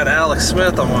you would have had Alex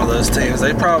Smith on one of those teams,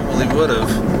 they probably would have.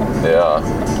 Yeah.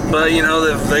 But, you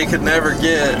know, they could never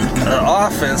get an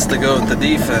offense to go with the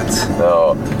defense.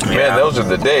 No. Man, those are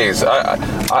the days.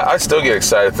 I still get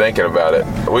excited thinking about it.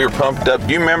 We were pumped up.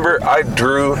 Do you remember I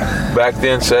drew back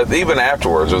then, Seth, even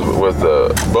afterwards with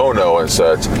Bono and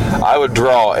such, I would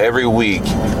draw every week,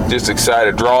 just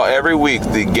excited, draw every week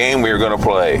the game we were going to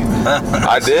play.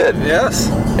 I did. Yes.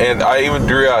 And I even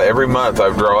drew out every month. I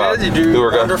draw out. You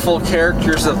drew wonderful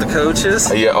characters of the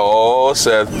coaches. Yeah. Oh,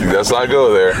 Seth, let's not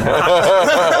go there.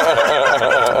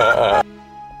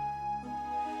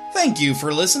 Thank you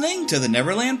for listening to the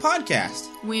Neverland Podcast.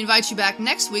 We invite you back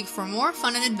next week for more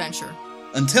fun and adventure.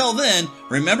 Until then,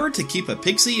 remember to keep a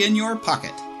pixie in your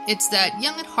pocket. It's that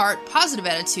young at heart, positive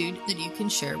attitude that you can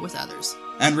share with others.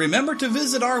 And remember to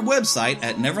visit our website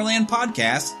at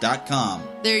neverlandpodcast.com.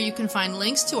 There you can find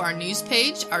links to our news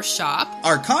page, our shop,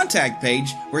 our contact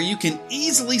page, where you can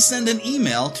easily send an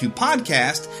email to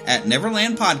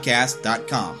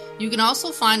podcast@neverlandpodcast.com. You can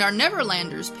also find our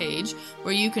Neverlanders page,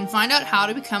 where you can find out how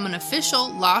to become an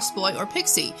official Lost Boy or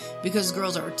Pixie, because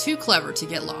girls are too clever to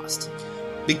get lost.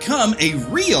 Become a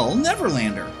real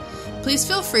Neverlander. Please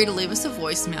feel free to leave us a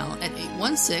voicemail at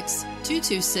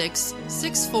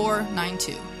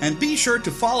 816-226-6492. And be sure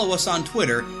to follow us on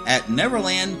Twitter at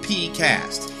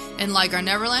NeverlandPcast. And like our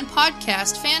Neverland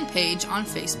Podcast fan page on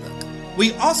Facebook.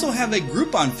 We also have a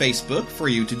group on Facebook for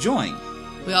you to join.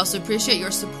 We also appreciate your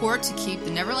support to keep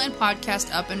the Neverland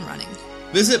Podcast up and running.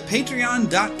 Visit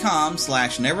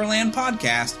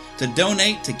patreon.com/NeverlandPodcast to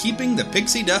donate to keeping the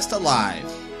pixie dust alive.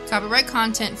 Copyright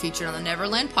content featured on the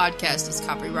Neverland Podcast is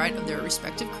copyright of their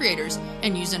respective creators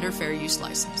and used under fair use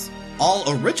license. All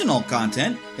original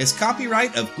content is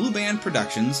copyright of Blue Band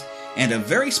Productions, and a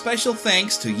very special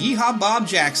thanks to Yeehaw Bob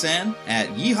Jackson at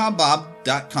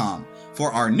yeehawbob.com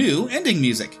for our new ending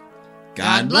music.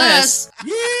 God bless!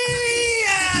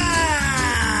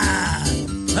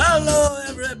 Hello,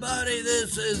 everybody.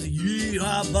 This is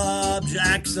Yeehaw Bob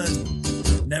Jackson.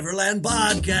 Neverland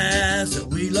Podcast,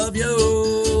 we love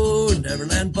you.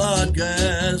 Neverland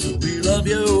Podcast, we love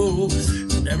you.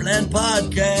 Neverland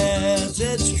Podcast,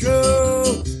 it's true.